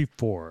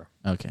 34.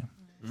 Okay.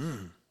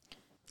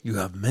 You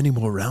have many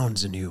more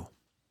rounds in you.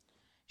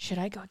 Should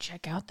I go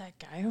check out that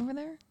guy over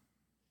there?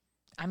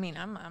 I mean,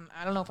 I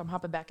don't know if I'm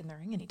hopping back in the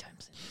ring anytime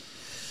soon.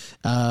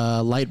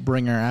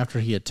 Lightbringer, after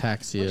he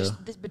attacks you,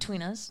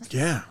 Between us.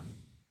 Yeah.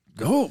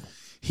 Go.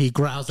 he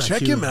growls at you.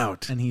 Check him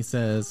out. And he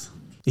says,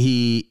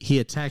 He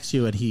attacks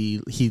you and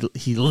he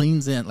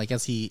leans in, like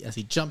as he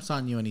jumps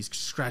on you and he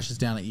scratches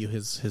down at you.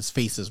 His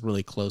face is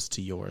really close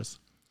to yours.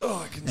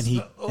 Oh, I can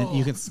And and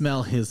you can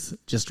smell his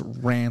just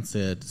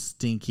rancid,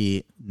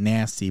 stinky,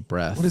 nasty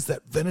breath. What is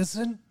that,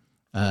 venison?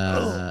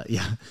 Yeah.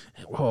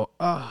 Oh,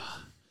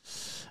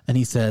 And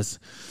he says,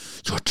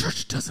 "Your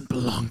church doesn't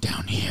belong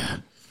down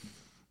here."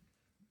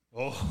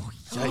 Oh,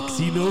 yikes.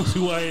 He knows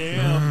who I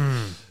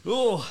am.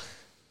 Oh.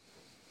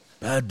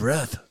 Bad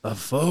breath, a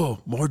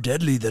foe more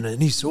deadly than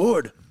any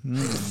sword.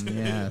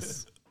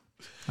 Yes.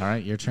 All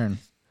right, your turn.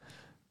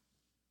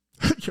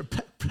 Your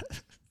bad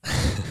breath.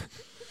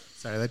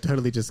 Sorry, that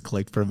totally just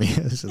clicked for me.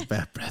 It's just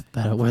bad breath,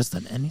 better worse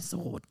than any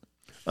sword.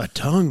 A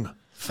tongue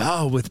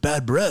foul with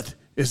bad breath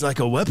is like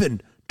a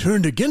weapon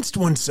turned against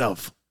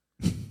oneself.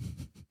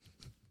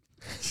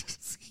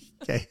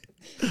 Okay.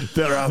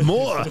 There are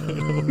more.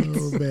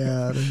 Oh,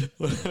 man.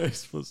 What am I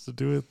supposed to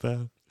do with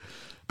that?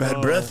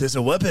 Bad breath is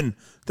a weapon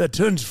that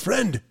turns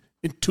friend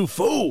into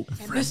foe.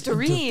 And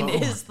Listerine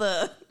is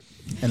the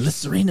And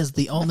Listerine is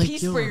the only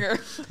peace cure. bringer.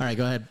 All right,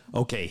 go ahead.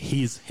 Okay,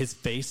 his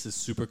face is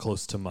super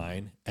close to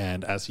mine,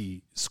 and as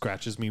he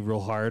scratches me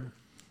real hard,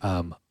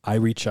 I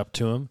reach up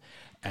to him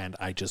and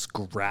I just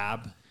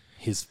grab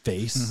his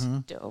face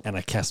Dope. and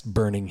I cast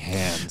Burning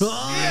Hands.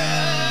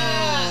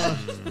 I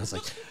was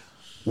like,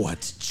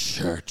 "What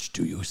church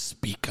do you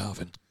speak of?"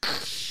 And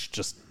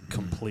just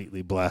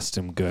completely blast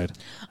him good.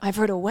 I've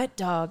heard a wet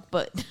dog,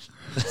 but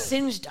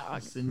singed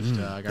dog. Singe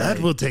dog. All That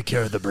right. will take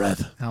care of the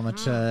breath. How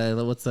much?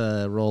 What's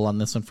a roll on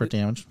this one for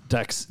damage?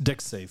 Dex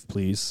save,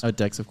 please. Oh,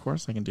 dex, of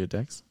course. I can do a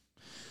dex.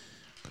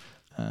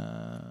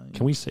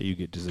 Can we say you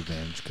get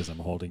disadvantage because I'm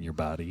holding your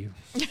body?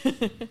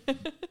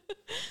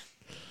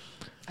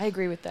 I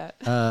agree with that.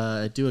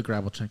 Do a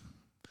grapple check.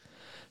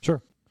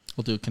 Sure.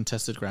 We'll do a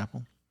contested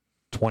grapple.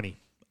 20.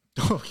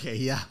 Okay,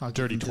 yeah. I'll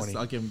Dirty give him 20.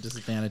 I'll give him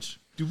disadvantage.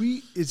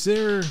 Is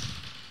there...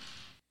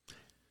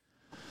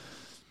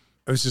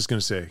 I was just going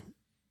to say,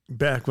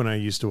 back when I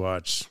used to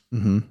watch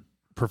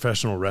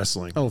professional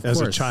wrestling Oh, of as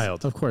course. a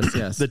child. Of course,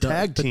 yes. The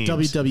tag the teams.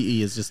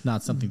 WWE is just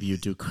not something that you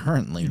do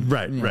currently.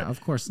 Right, Yeah, right.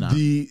 Of course not.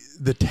 The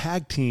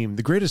tag team,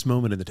 the greatest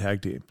moment in the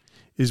tag team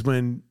is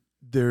when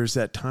there's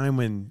that time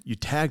when you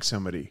tag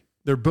somebody.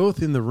 They're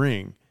both in the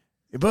ring.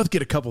 They both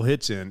get a couple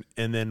hits in,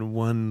 and then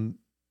one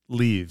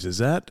leaves. Is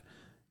that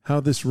how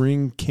this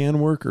ring can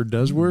work or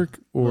does work?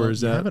 Or Well,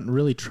 is you that... haven't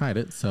really tried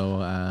it,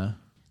 so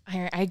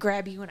I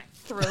grab you and I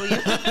throw you.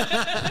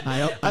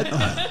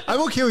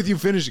 I'm okay with you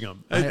finishing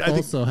them. I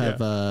also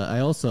have. I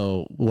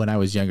also, when I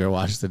was younger,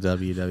 watched the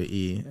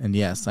WWE, and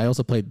yes, I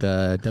also played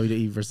the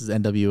WWE versus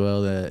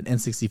NWO, the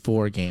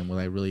N64 game, when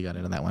I really got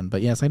into that one.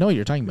 But yes, I know what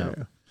you're talking about.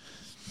 Yeah.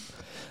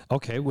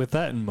 Okay, with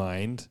that in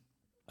mind,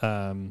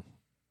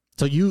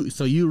 So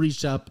you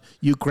reach up,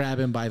 you grab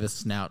him by the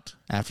snout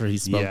after he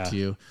spoke to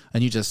you,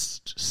 and you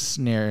just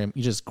snare him.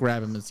 You just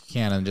grab him as you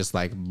can and just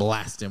like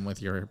blast him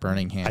with your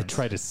burning hand. I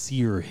try to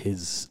sear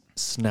his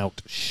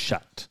snout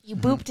shut. You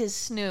booped his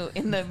snoot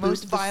in the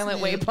most violent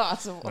way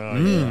possible.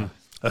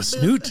 A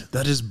snoot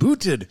that is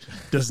booted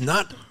does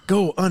not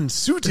go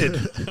unsuited.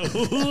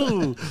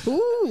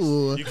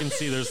 Ooh. You can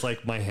see there's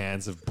like my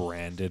hands have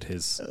branded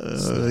his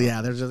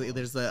Yeah, there's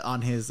the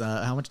on his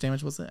how much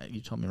damage was it?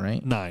 You told me,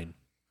 right? 9.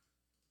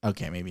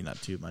 Okay, maybe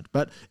not too much,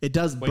 but it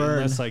does Wait, burn.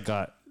 unless I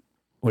got...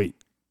 Wait.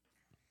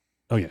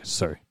 Oh, yeah,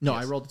 sorry. No,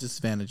 Yes. I rolled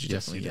disadvantage.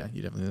 Yes, You you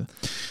definitely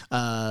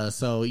did.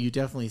 So you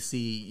definitely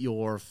see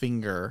your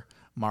finger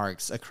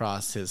marks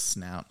across his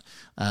snout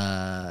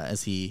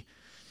as he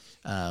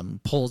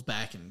pulls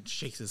back and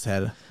shakes his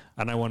head.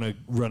 And I want to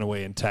run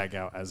away and tag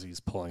out as he's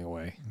pulling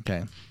away.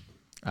 Okay.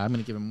 I'm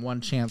going to give him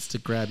one chance to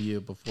grab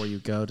you before you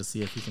go to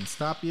see if he can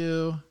stop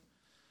you.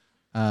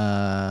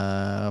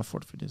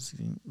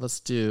 16. Let's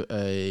do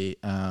a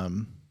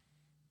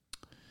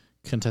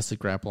contested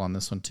grapple on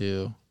this one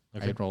too.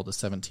 Okay. I rolled a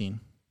 17.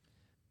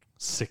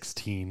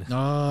 16.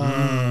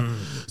 Oh.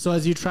 So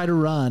as you try to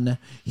run,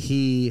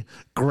 he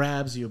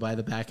grabs you by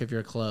the back of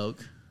your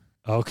cloak.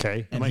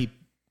 Okay. And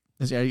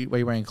are you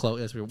wearing a cloak?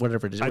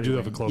 Whatever it is. I What are do you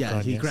have a wearing? cloak Yeah,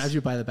 on, he yes. grabs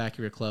you by the back of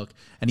your cloak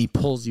and he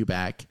pulls you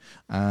back.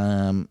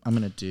 I'm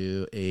going to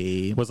do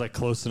a... Was I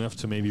close enough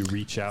to maybe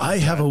reach out? I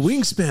and have a touch?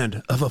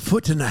 wingspan of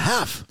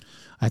 1.5 feet.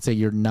 I'd say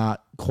you're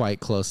not quite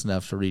close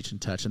enough to reach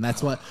and touch. And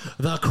that's what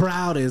the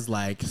crowd is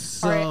like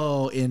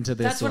so into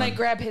this That's when I one.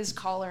 grab his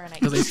collar and I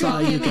Because they saw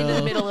shoot you him in the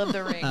go. middle of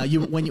the ring.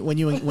 When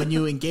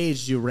you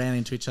engaged, you ran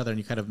into each other and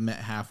you kind of met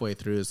halfway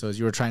through. So as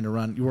you were trying to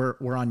run,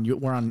 we're on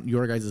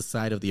your guys'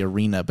 side of the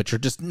arena, but you're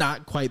just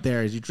not quite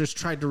there. As you just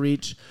tried to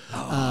reach,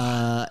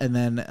 and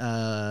then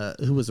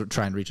who was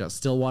trying to reach out?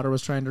 Stillwater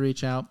was trying to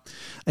reach out,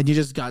 and you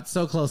just got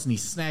so close, and he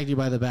snagged you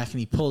by the back, and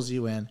he pulls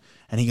you in,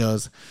 and he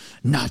goes,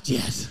 "Not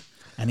yet,"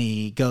 and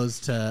he goes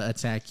to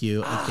attack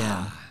you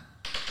again.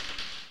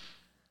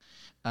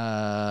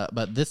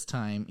 But this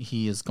time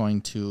he is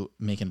going to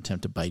make an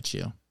attempt to bite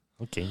you.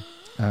 Okay.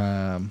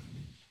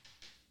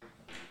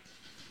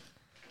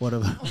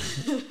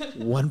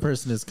 one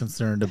person is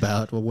concerned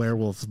about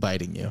werewolves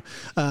biting you,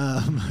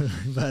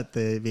 but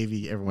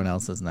maybe everyone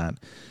else is not.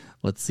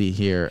 Let's see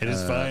here. It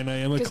is fine. I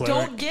am a cleric.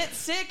 Don't get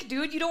sick,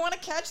 dude. You don't want to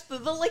catch the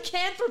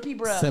lycanthropy,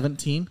 bro.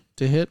 17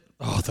 to hit.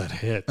 Oh, that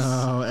hits.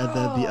 Oh, and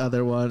then the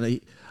other one.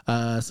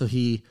 So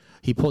he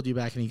pulled you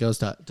back and he goes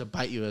to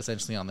bite you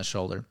essentially on the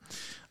shoulder.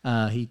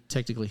 He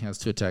technically has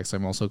 2 attacks. So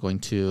I'm also going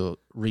to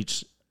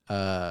reach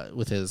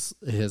with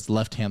his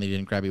left hand that he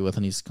didn't grab you with,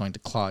 and he's going to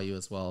claw you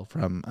as well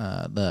from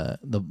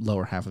the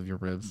lower half of your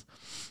ribs.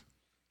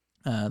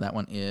 That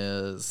one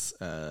is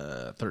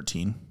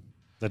 13.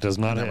 That does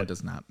not hit. That one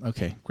does not.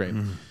 Okay, great.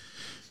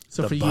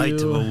 So The for bite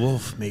you, of a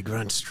wolf may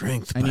grant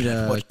strength, I but need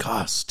at a- what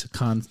cost?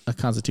 a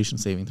Constitution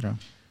saving throw,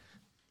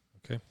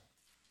 Okay.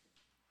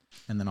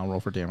 and then I'll roll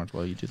for damage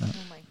while you do that.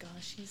 Oh my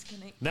gosh, he's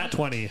gonna. Nat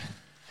 20.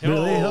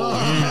 Really?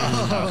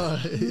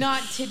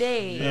 Not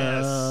today.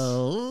 Yes.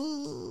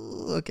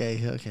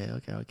 Okay.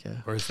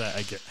 Or is that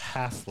I get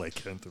half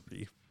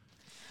lycanthropy?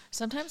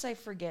 Sometimes I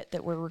forget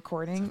that we're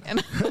recording, and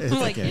I'm It's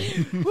like,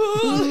 okay.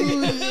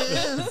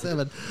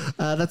 7.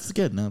 That's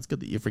good. No, it's good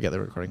that you forget the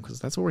recording because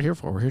that's what we're here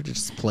for. We're here to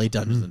just play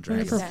Dungeons and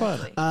Dragons.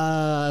 exactly.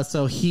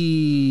 So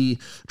he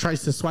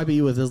tries to swipe at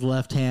you with his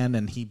left hand,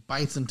 and he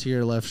bites into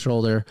your left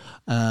shoulder.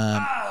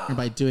 And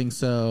by doing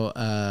so,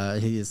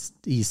 he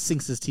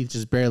sinks his teeth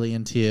just barely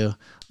into you,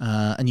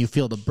 and you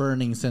feel the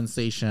burning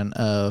sensation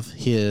of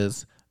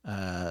his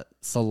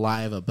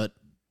saliva, but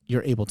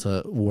you're able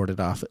to ward it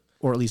off,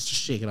 or at least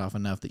just shake it off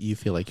enough that you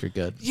feel like you're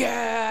good.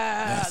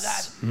 Yeah,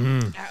 that's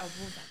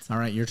All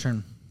right, your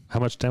turn. How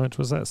much damage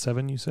was that?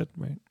 7, you said,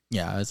 right?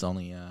 Yeah, it's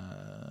only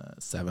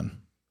 7.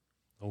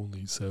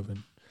 Only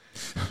 7.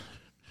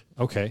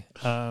 Okay.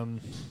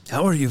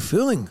 How are you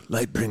feeling,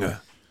 Lightbringer?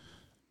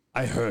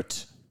 I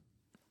hurt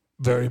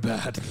very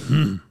bad.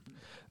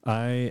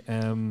 I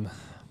am.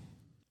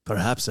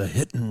 Perhaps a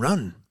hit and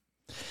run.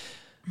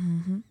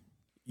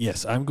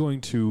 Yes, I'm going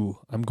to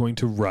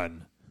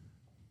run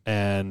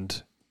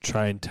and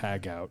try and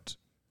tag out.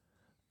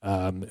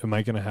 Am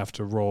I going to have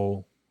to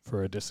roll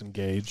for a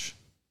disengage?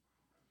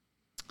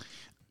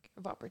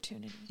 of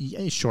opportunity.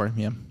 Yeah, sure.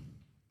 Yeah.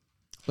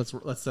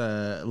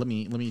 Let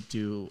me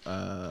do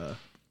an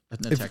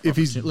attack. If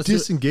he's opportunity.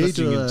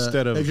 disengaging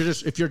instead of-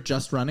 if you're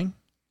just running.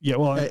 Yeah.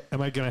 Well,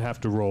 am I going to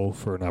have to roll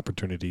for an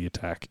opportunity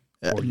attack?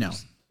 Or No.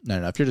 use-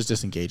 No. If you're just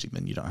disengaging,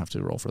 then you don't have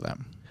to roll for that.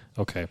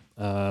 Okay.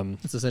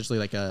 It's essentially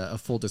like a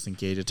full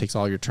disengage. It takes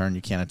all your turn.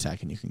 You can't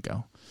attack, and you can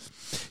go.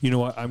 You know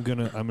what? I'm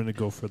gonna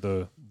go for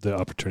the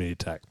opportunity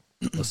attack.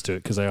 Let's do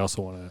it because I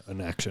also want an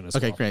action as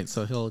well. Okay, great.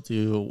 So he'll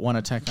do one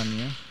attack on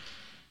you.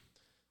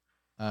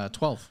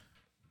 12.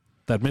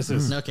 That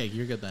misses. Okay,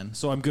 you're good then.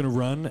 So I'm going to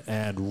run,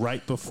 and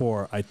right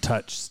before I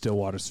touch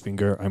Stillwater's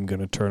finger, I'm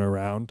going to turn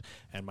around,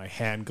 and my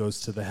hand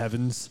goes to the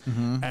heavens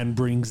and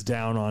brings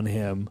down on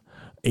him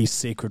a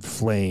sacred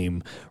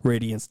flame.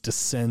 Radiance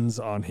descends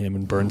on him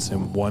and burns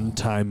him one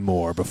time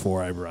more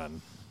before I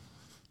run.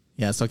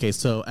 Yes. Okay.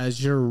 So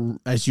as you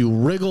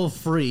wriggle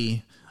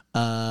free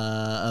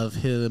of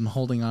him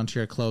holding onto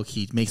your cloak,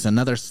 he makes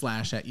another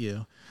slash at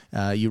you.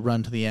 You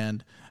run to the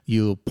end.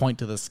 You point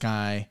to the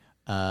sky.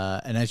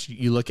 And as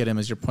you look at him,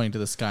 as you're pointing to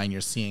the sky, and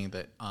you're seeing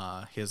that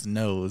his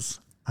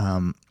nose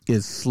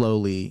is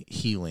slowly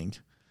healing,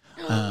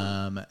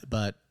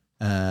 but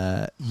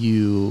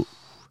your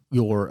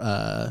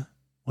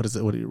what is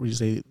it? What do you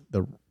say?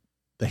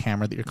 The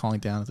hammer that you're calling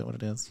down, is that what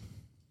it is?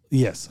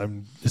 Yes,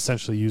 I'm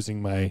essentially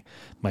using my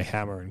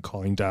hammer and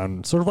calling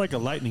down sort of like a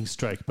lightning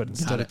strike, but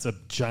instead it's a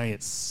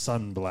giant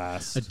sun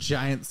blast. A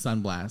giant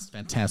sun blast.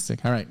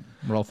 Fantastic. All right,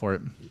 roll for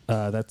it.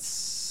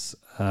 That's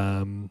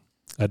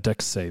a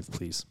dex save,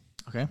 please.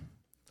 Okay,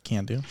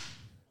 can do.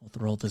 We'll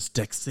roll this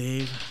dex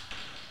save.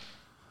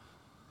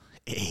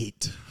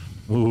 8.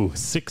 Ooh,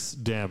 6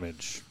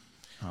 damage.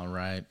 All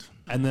right.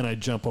 And then I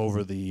jump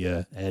over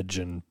the edge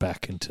and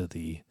back into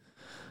the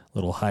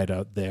little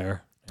hideout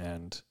there,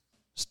 and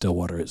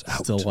Stillwater is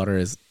out. Stillwater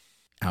is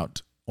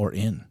out or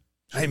in.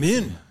 I'm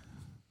in.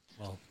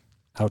 Well,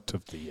 out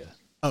of the...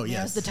 Oh,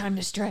 Now's the time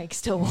to strike,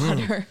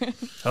 Stillwater.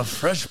 A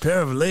fresh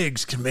pair of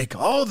legs can make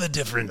all the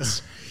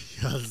difference.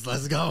 Yes,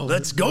 let's go.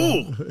 Let's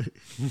go.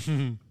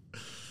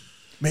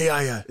 May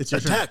I It's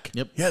your turn. attack?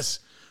 Yep. Yes.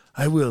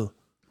 I will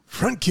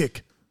front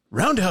kick,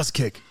 roundhouse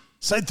kick,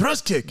 side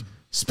thrust kick,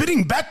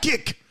 spinning back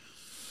kick.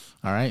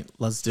 All right,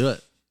 let's do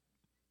it.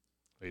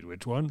 Wait,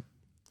 which one?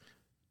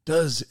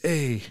 Does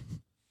a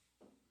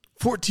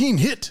 14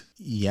 hit?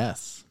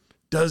 Yes.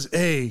 Does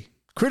a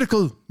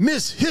critical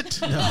miss hit?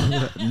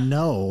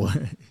 No.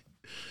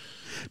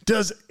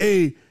 Does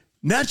a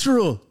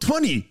natural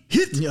 20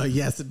 hit?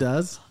 Yes, it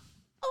does.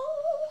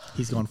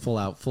 He's going full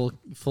out, full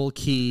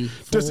key,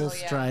 full Does-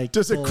 strike.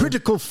 Does a full-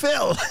 critical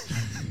fail?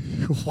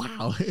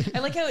 Wow. I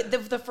like how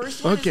the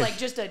first one Okay. is like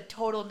just a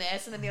total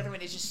mess, and then the other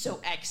one is just so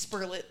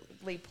expertly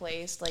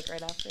placed, like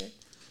right after.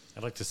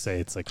 I'd like to say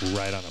it's like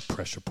right on a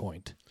pressure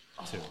point.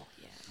 Oh,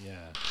 yeah.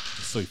 Yeah,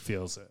 so he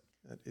feels it.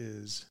 That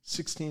is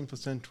 16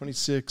 plus 10,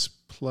 26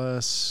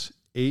 plus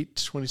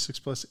 8. 26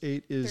 plus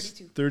 8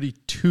 is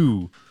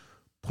 32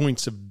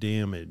 points of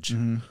damage.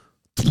 All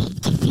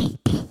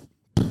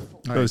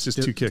Oh, it's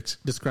just 2 kicks.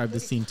 Describe the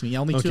scene to me.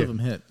 Only 2 of them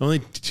hit. Only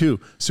 2.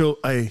 So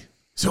I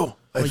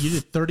Wait, you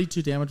did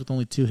 32 damage with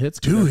only 2 hits?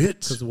 2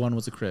 hits. Because one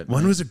was a crit.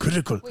 One right? was a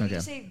critical. Wait, did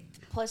you say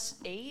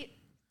 +8?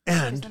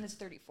 And Because then it's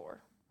 34.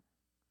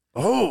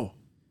 oh,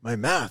 my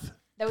math.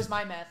 That was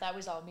my math. That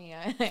was all me.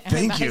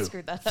 Thank I you.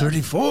 screwed that up.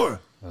 34.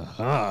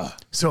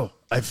 So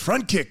I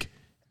front kick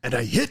and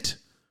I hit.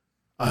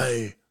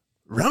 I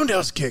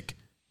roundhouse kick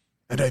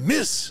and I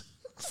miss.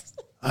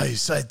 I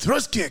side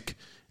thrust kick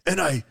and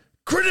I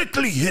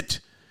critically hit.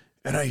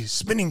 And I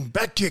spinning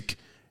back kick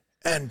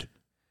and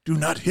do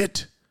not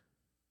hit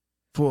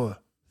for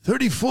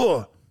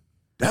 34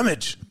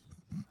 damage.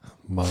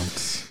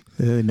 Monks.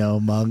 No,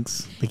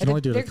 monks. They can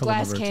only do it a They're couple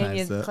glass number of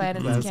times. canyon clad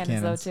in these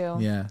cannons, though,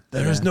 too. Yeah.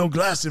 There is no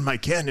glass in my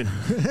cannon,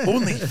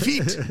 only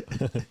feet.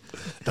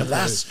 The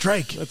last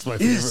strike That's my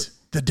is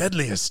the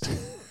deadliest.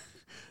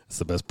 That's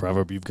the best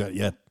proverb you've got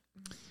yet.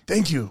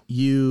 Thank you,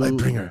 You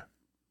Lightbringer.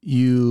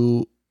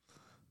 You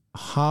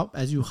hop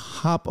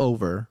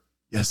over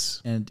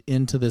Yes. and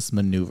into this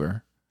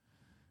maneuver.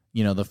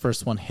 You know, the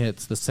first one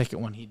hits, the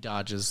second one he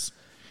dodges,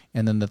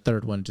 and then the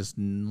third one just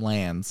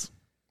lands.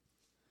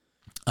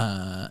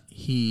 The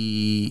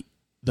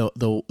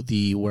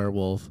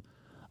werewolf.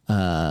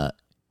 What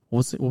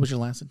was your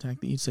last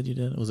attack that you said you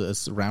did? Was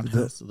it a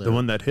roundhouse? The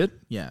one that hit?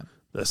 Yeah,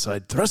 The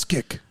side thrust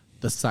kick.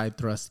 the side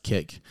thrust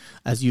kick.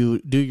 As you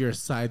do your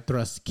side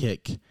thrust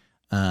kick,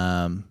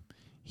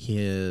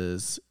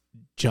 his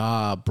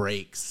jaw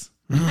breaks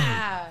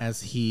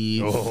as he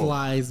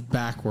flies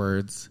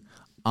backwards,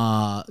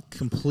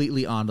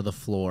 completely onto the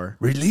floor.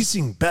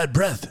 Releasing bad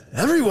breath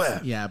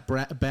everywhere. Yeah,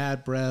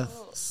 bad breath,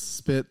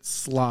 spit,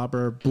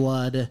 slobber,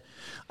 blood,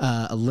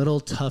 a little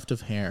tuft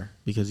of hair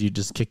because you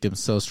just kicked him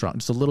so strong.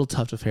 Just a little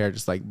tuft of hair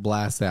just like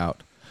blasts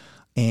out,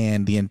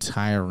 and the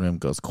entire room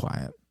goes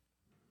quiet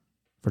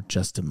for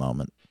just a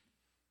moment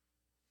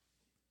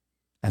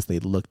as they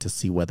look to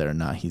see whether or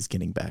not he's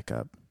getting back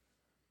up.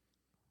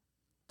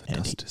 The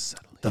dust is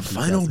settling. The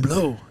final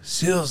blow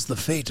seals the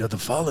fate of the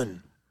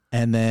fallen.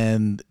 And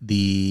then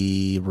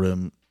the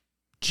room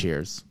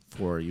cheers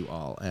for you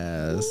all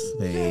as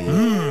they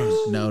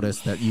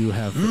notice that you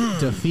have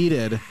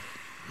defeated.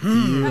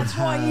 That's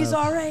why he's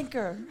our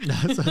anchor.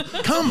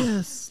 Come,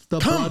 Yes, the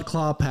Blood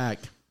Claw Pack.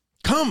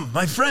 come,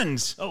 my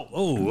friends.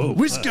 Oh.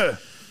 Whisker,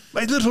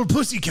 my little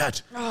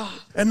pussycat,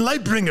 and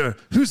Lightbringer,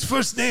 whose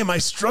first name I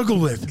struggle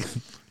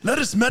with. Let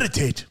us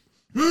meditate.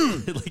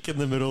 Like in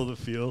the middle of the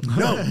field.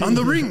 No, on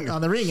the ring.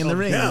 In the ring.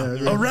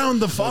 Yeah, around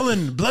the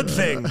fallen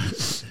Bloodfang.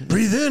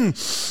 Breathe in.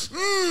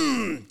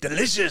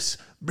 Delicious.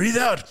 Breathe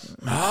out.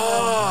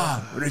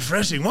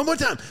 Refreshing. One more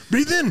time.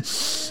 Breathe in.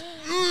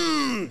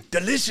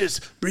 Delicious.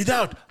 Breathe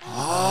out.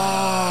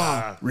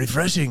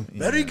 Refreshing.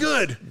 Very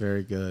good.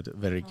 Very good.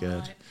 Very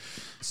good.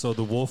 So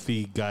the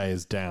wolfy guy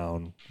is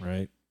down,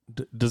 right?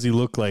 Does he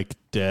look like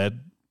dead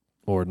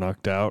or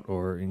knocked out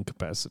or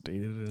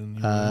incapacitated?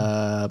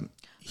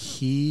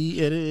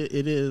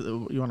 It is.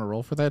 You want to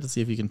roll for that to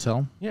see if you can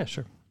tell? Yeah,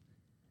 sure.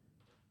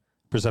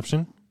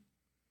 Perception?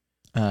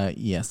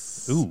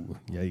 Yes. Ooh,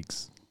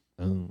 yikes.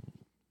 Oh.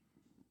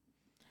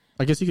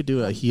 I guess you could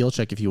do a heal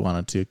check if you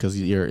wanted to, because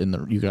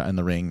you got in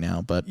the ring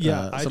now. But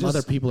some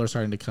other people are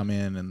starting to come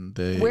in, and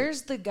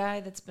Where's the guy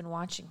that's been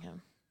watching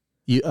him?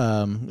 I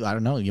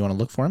don't know. You want to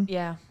look for him?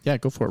 Yeah. Yeah,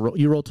 go for it.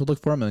 You roll to look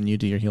for him, and then you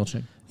do your heal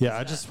check.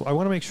 Yeah, I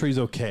want to make sure he's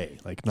okay.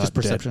 Like not Just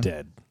perception?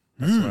 dead.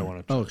 That's what I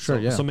want to. Oh, sure,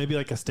 yeah. So maybe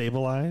like a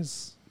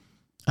stabilize.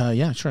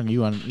 Yeah, sure.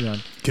 You want?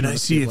 Can I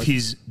see if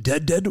he's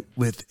dead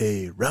with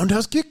a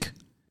roundhouse kick?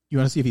 You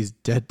want to see if he's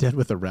dead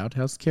with a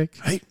roundhouse kick?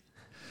 Right.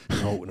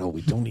 No,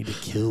 we don't need to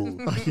kill.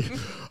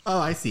 Oh,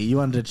 I see. You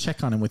wanted to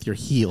check on him with your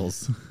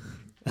heels.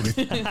 With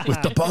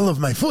the ball of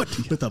my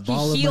foot. With a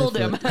ball He healed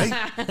him. Right?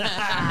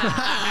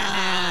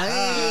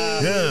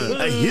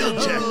 Yeah, a heel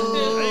check.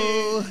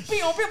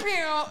 Pew, pew,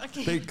 pew.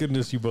 Okay. Thank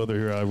goodness you both are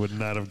here. I would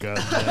not have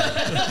gotten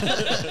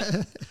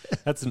that.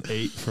 That's an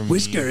 8 from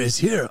Whisker me. is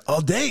here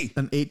all day.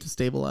 An 8 to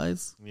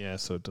stabilize. Yeah,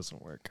 so it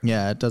doesn't work.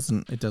 Yeah, it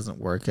doesn't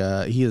work.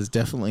 He is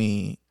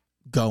definitely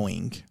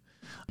going.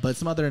 But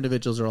some other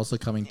individuals are also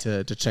coming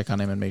to check on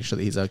him and make sure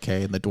that he's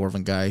okay. And the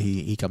dwarven guy,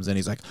 he comes in.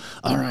 He's like,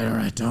 all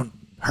right, don't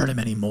hurt him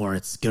anymore.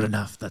 It's good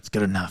enough. That's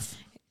good enough.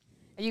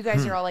 You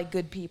guys are all like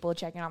good people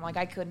checking. I'm like,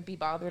 I couldn't be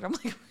bothered. I'm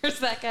like, where's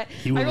that guy?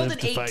 will I rolled live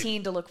an to fight.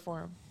 18 to look for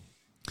him.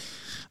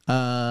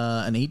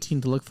 An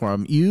 18 to look for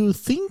him. You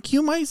think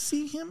you might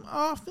see him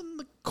off in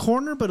the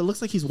corner, but it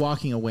looks like he's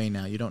walking away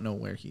now. You don't know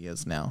where he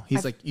is now.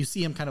 He's you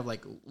see him kind of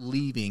like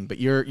leaving, but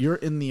you're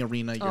in the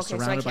arena. You're Okay, so I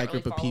surrounded by a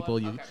can't group really of people.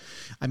 follow him?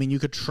 Okay. You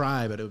could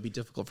try, but it would be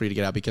difficult for you to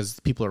get out because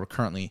people are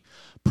currently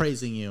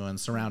praising you and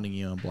surrounding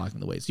you and blocking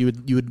the way. So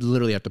you would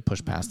literally have to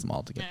push past them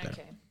all to get there.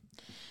 Okay.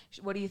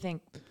 What do you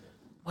think?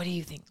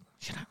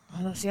 Should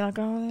I see how I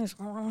go with this?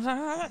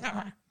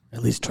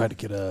 At least try to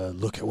get a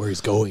look at where he's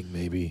going,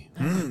 maybe.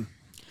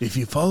 If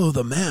you follow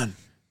the man,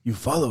 you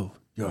follow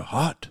your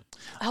heart.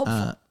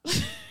 Helpful.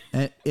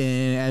 And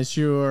as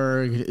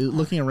you're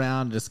looking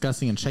around,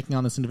 discussing and checking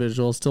on this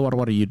individual, Stillwater,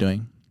 what are you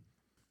doing?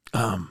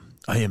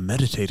 I am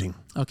meditating.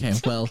 Okay,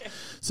 well,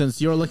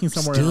 since you're looking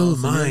somewhere Still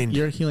else, and mind.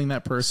 you're healing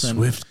that person,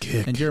 Swift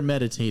kick. and you're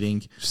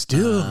meditating.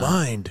 Still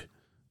mind.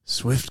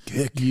 Swift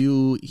kick.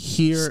 You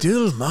hear.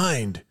 Still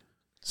mind.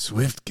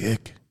 Swift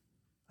kick.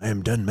 I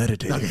am done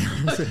meditating.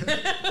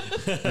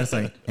 That's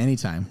like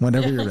anytime,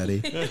 whenever you're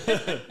ready.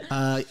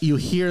 You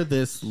hear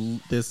this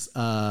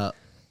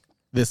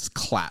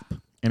clap,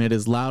 and it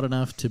is loud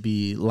enough to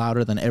be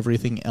louder than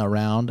everything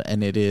around,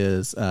 and it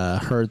is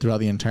heard throughout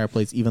the entire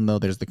place, even though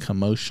there's the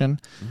commotion.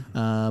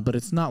 But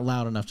it's not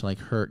loud enough to like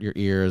hurt your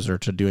ears or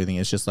to do anything.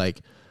 It's just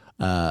like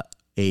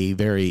a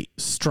very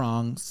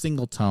strong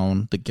single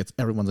tone that gets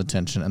everyone's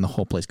attention, and the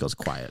whole place goes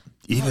quiet.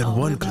 Even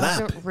one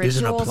clap is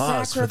an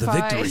applause for the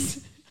victory.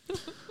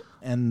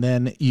 And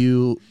then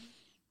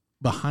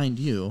behind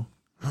you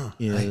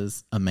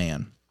is a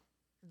man.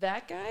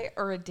 That guy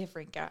or a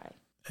different guy?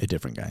 A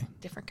different guy.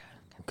 Different guy.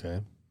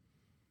 Okay.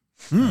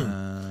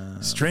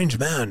 Strange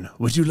man,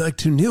 would you like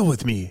to kneel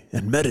with me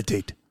and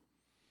meditate?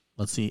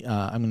 Let's see.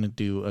 I'm going to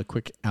do a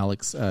quick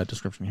Alex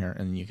description here,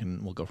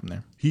 and we'll go from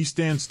there. He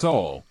stands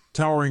tall,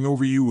 towering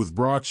over you with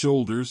broad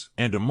shoulders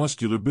and a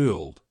muscular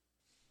build.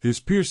 His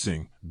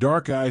piercing,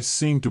 dark eyes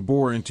seem to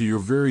bore into your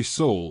very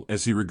soul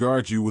as he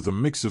regards you with a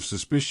mix of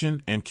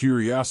suspicion and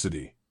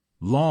curiosity.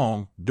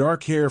 Long,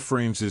 dark hair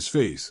frames his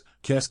face,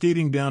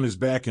 cascading down his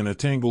back in a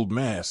tangled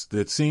mass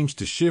that seems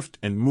to shift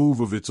and move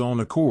of its own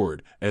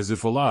accord, as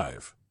if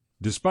alive.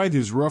 Despite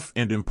his rough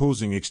and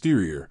imposing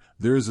exterior,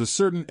 there is a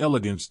certain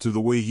elegance to the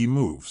way he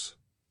moves.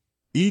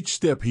 Each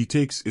step he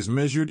takes is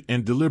measured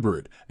and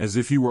deliberate, as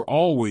if he were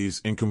always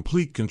in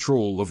complete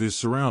control of his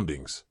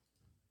surroundings.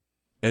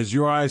 As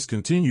your eyes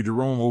continue to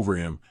roam over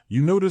him,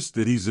 you notice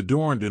that he's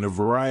adorned in a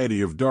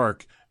variety of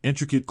dark,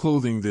 intricate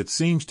clothing that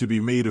seems to be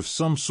made of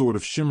some sort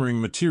of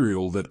shimmering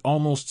material that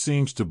almost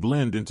seems to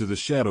blend into the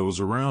shadows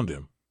around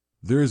him.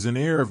 There is an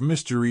air of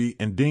mystery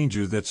and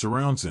danger that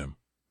surrounds him.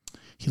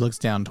 He looks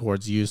down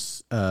towards you,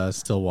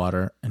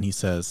 Stillwater, and he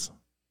says,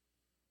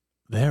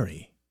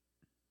 "Very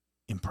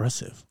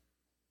impressive,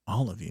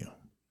 all of you."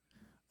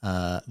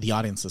 The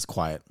audience is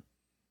quiet.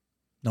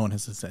 No one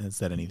has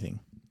said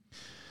anything.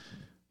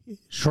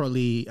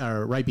 Shortly,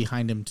 right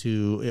behind him,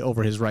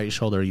 over his right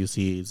shoulder, you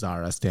see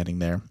Zara standing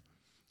there.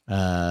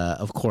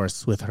 Of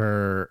course, with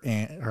her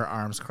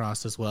arms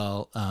crossed as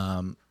well,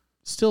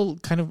 still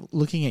kind of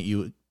looking at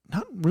you,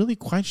 not really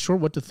quite sure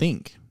what to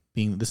think,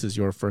 being this is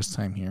your first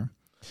time here.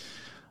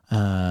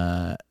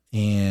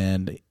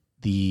 And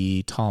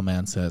the tall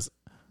man says,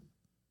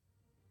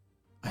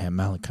 "I am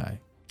Malachi.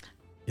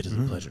 It is a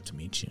pleasure to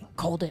meet you."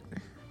 Called it.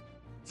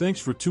 Thanks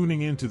for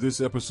tuning in to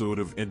this episode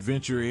of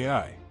Adventure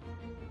AI.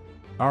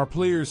 Our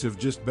players have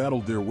just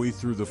battled their way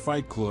through the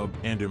Fight Club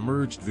and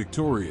emerged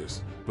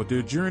victorious, but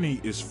their journey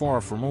is far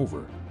from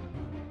over.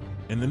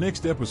 In the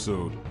next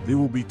episode, they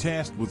will be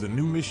tasked with a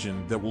new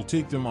mission that will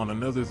take them on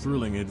another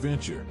thrilling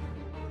adventure.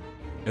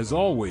 As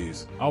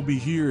always, I'll be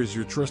here as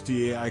your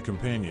trusty AI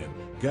companion,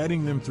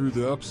 guiding them through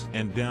the ups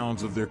and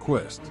downs of their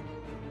quest.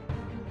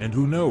 And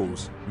who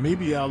knows,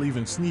 maybe I'll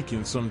even sneak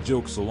in some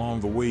jokes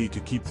along the way to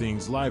keep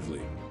things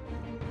lively.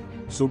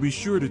 So be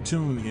sure to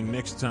tune in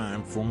next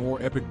time for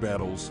more epic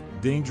battles,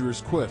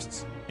 dangerous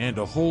quests, and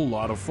a whole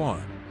lot of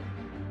fun.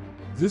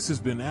 This has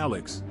been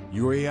Alex,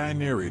 your AI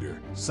narrator,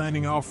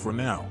 signing off for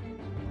now.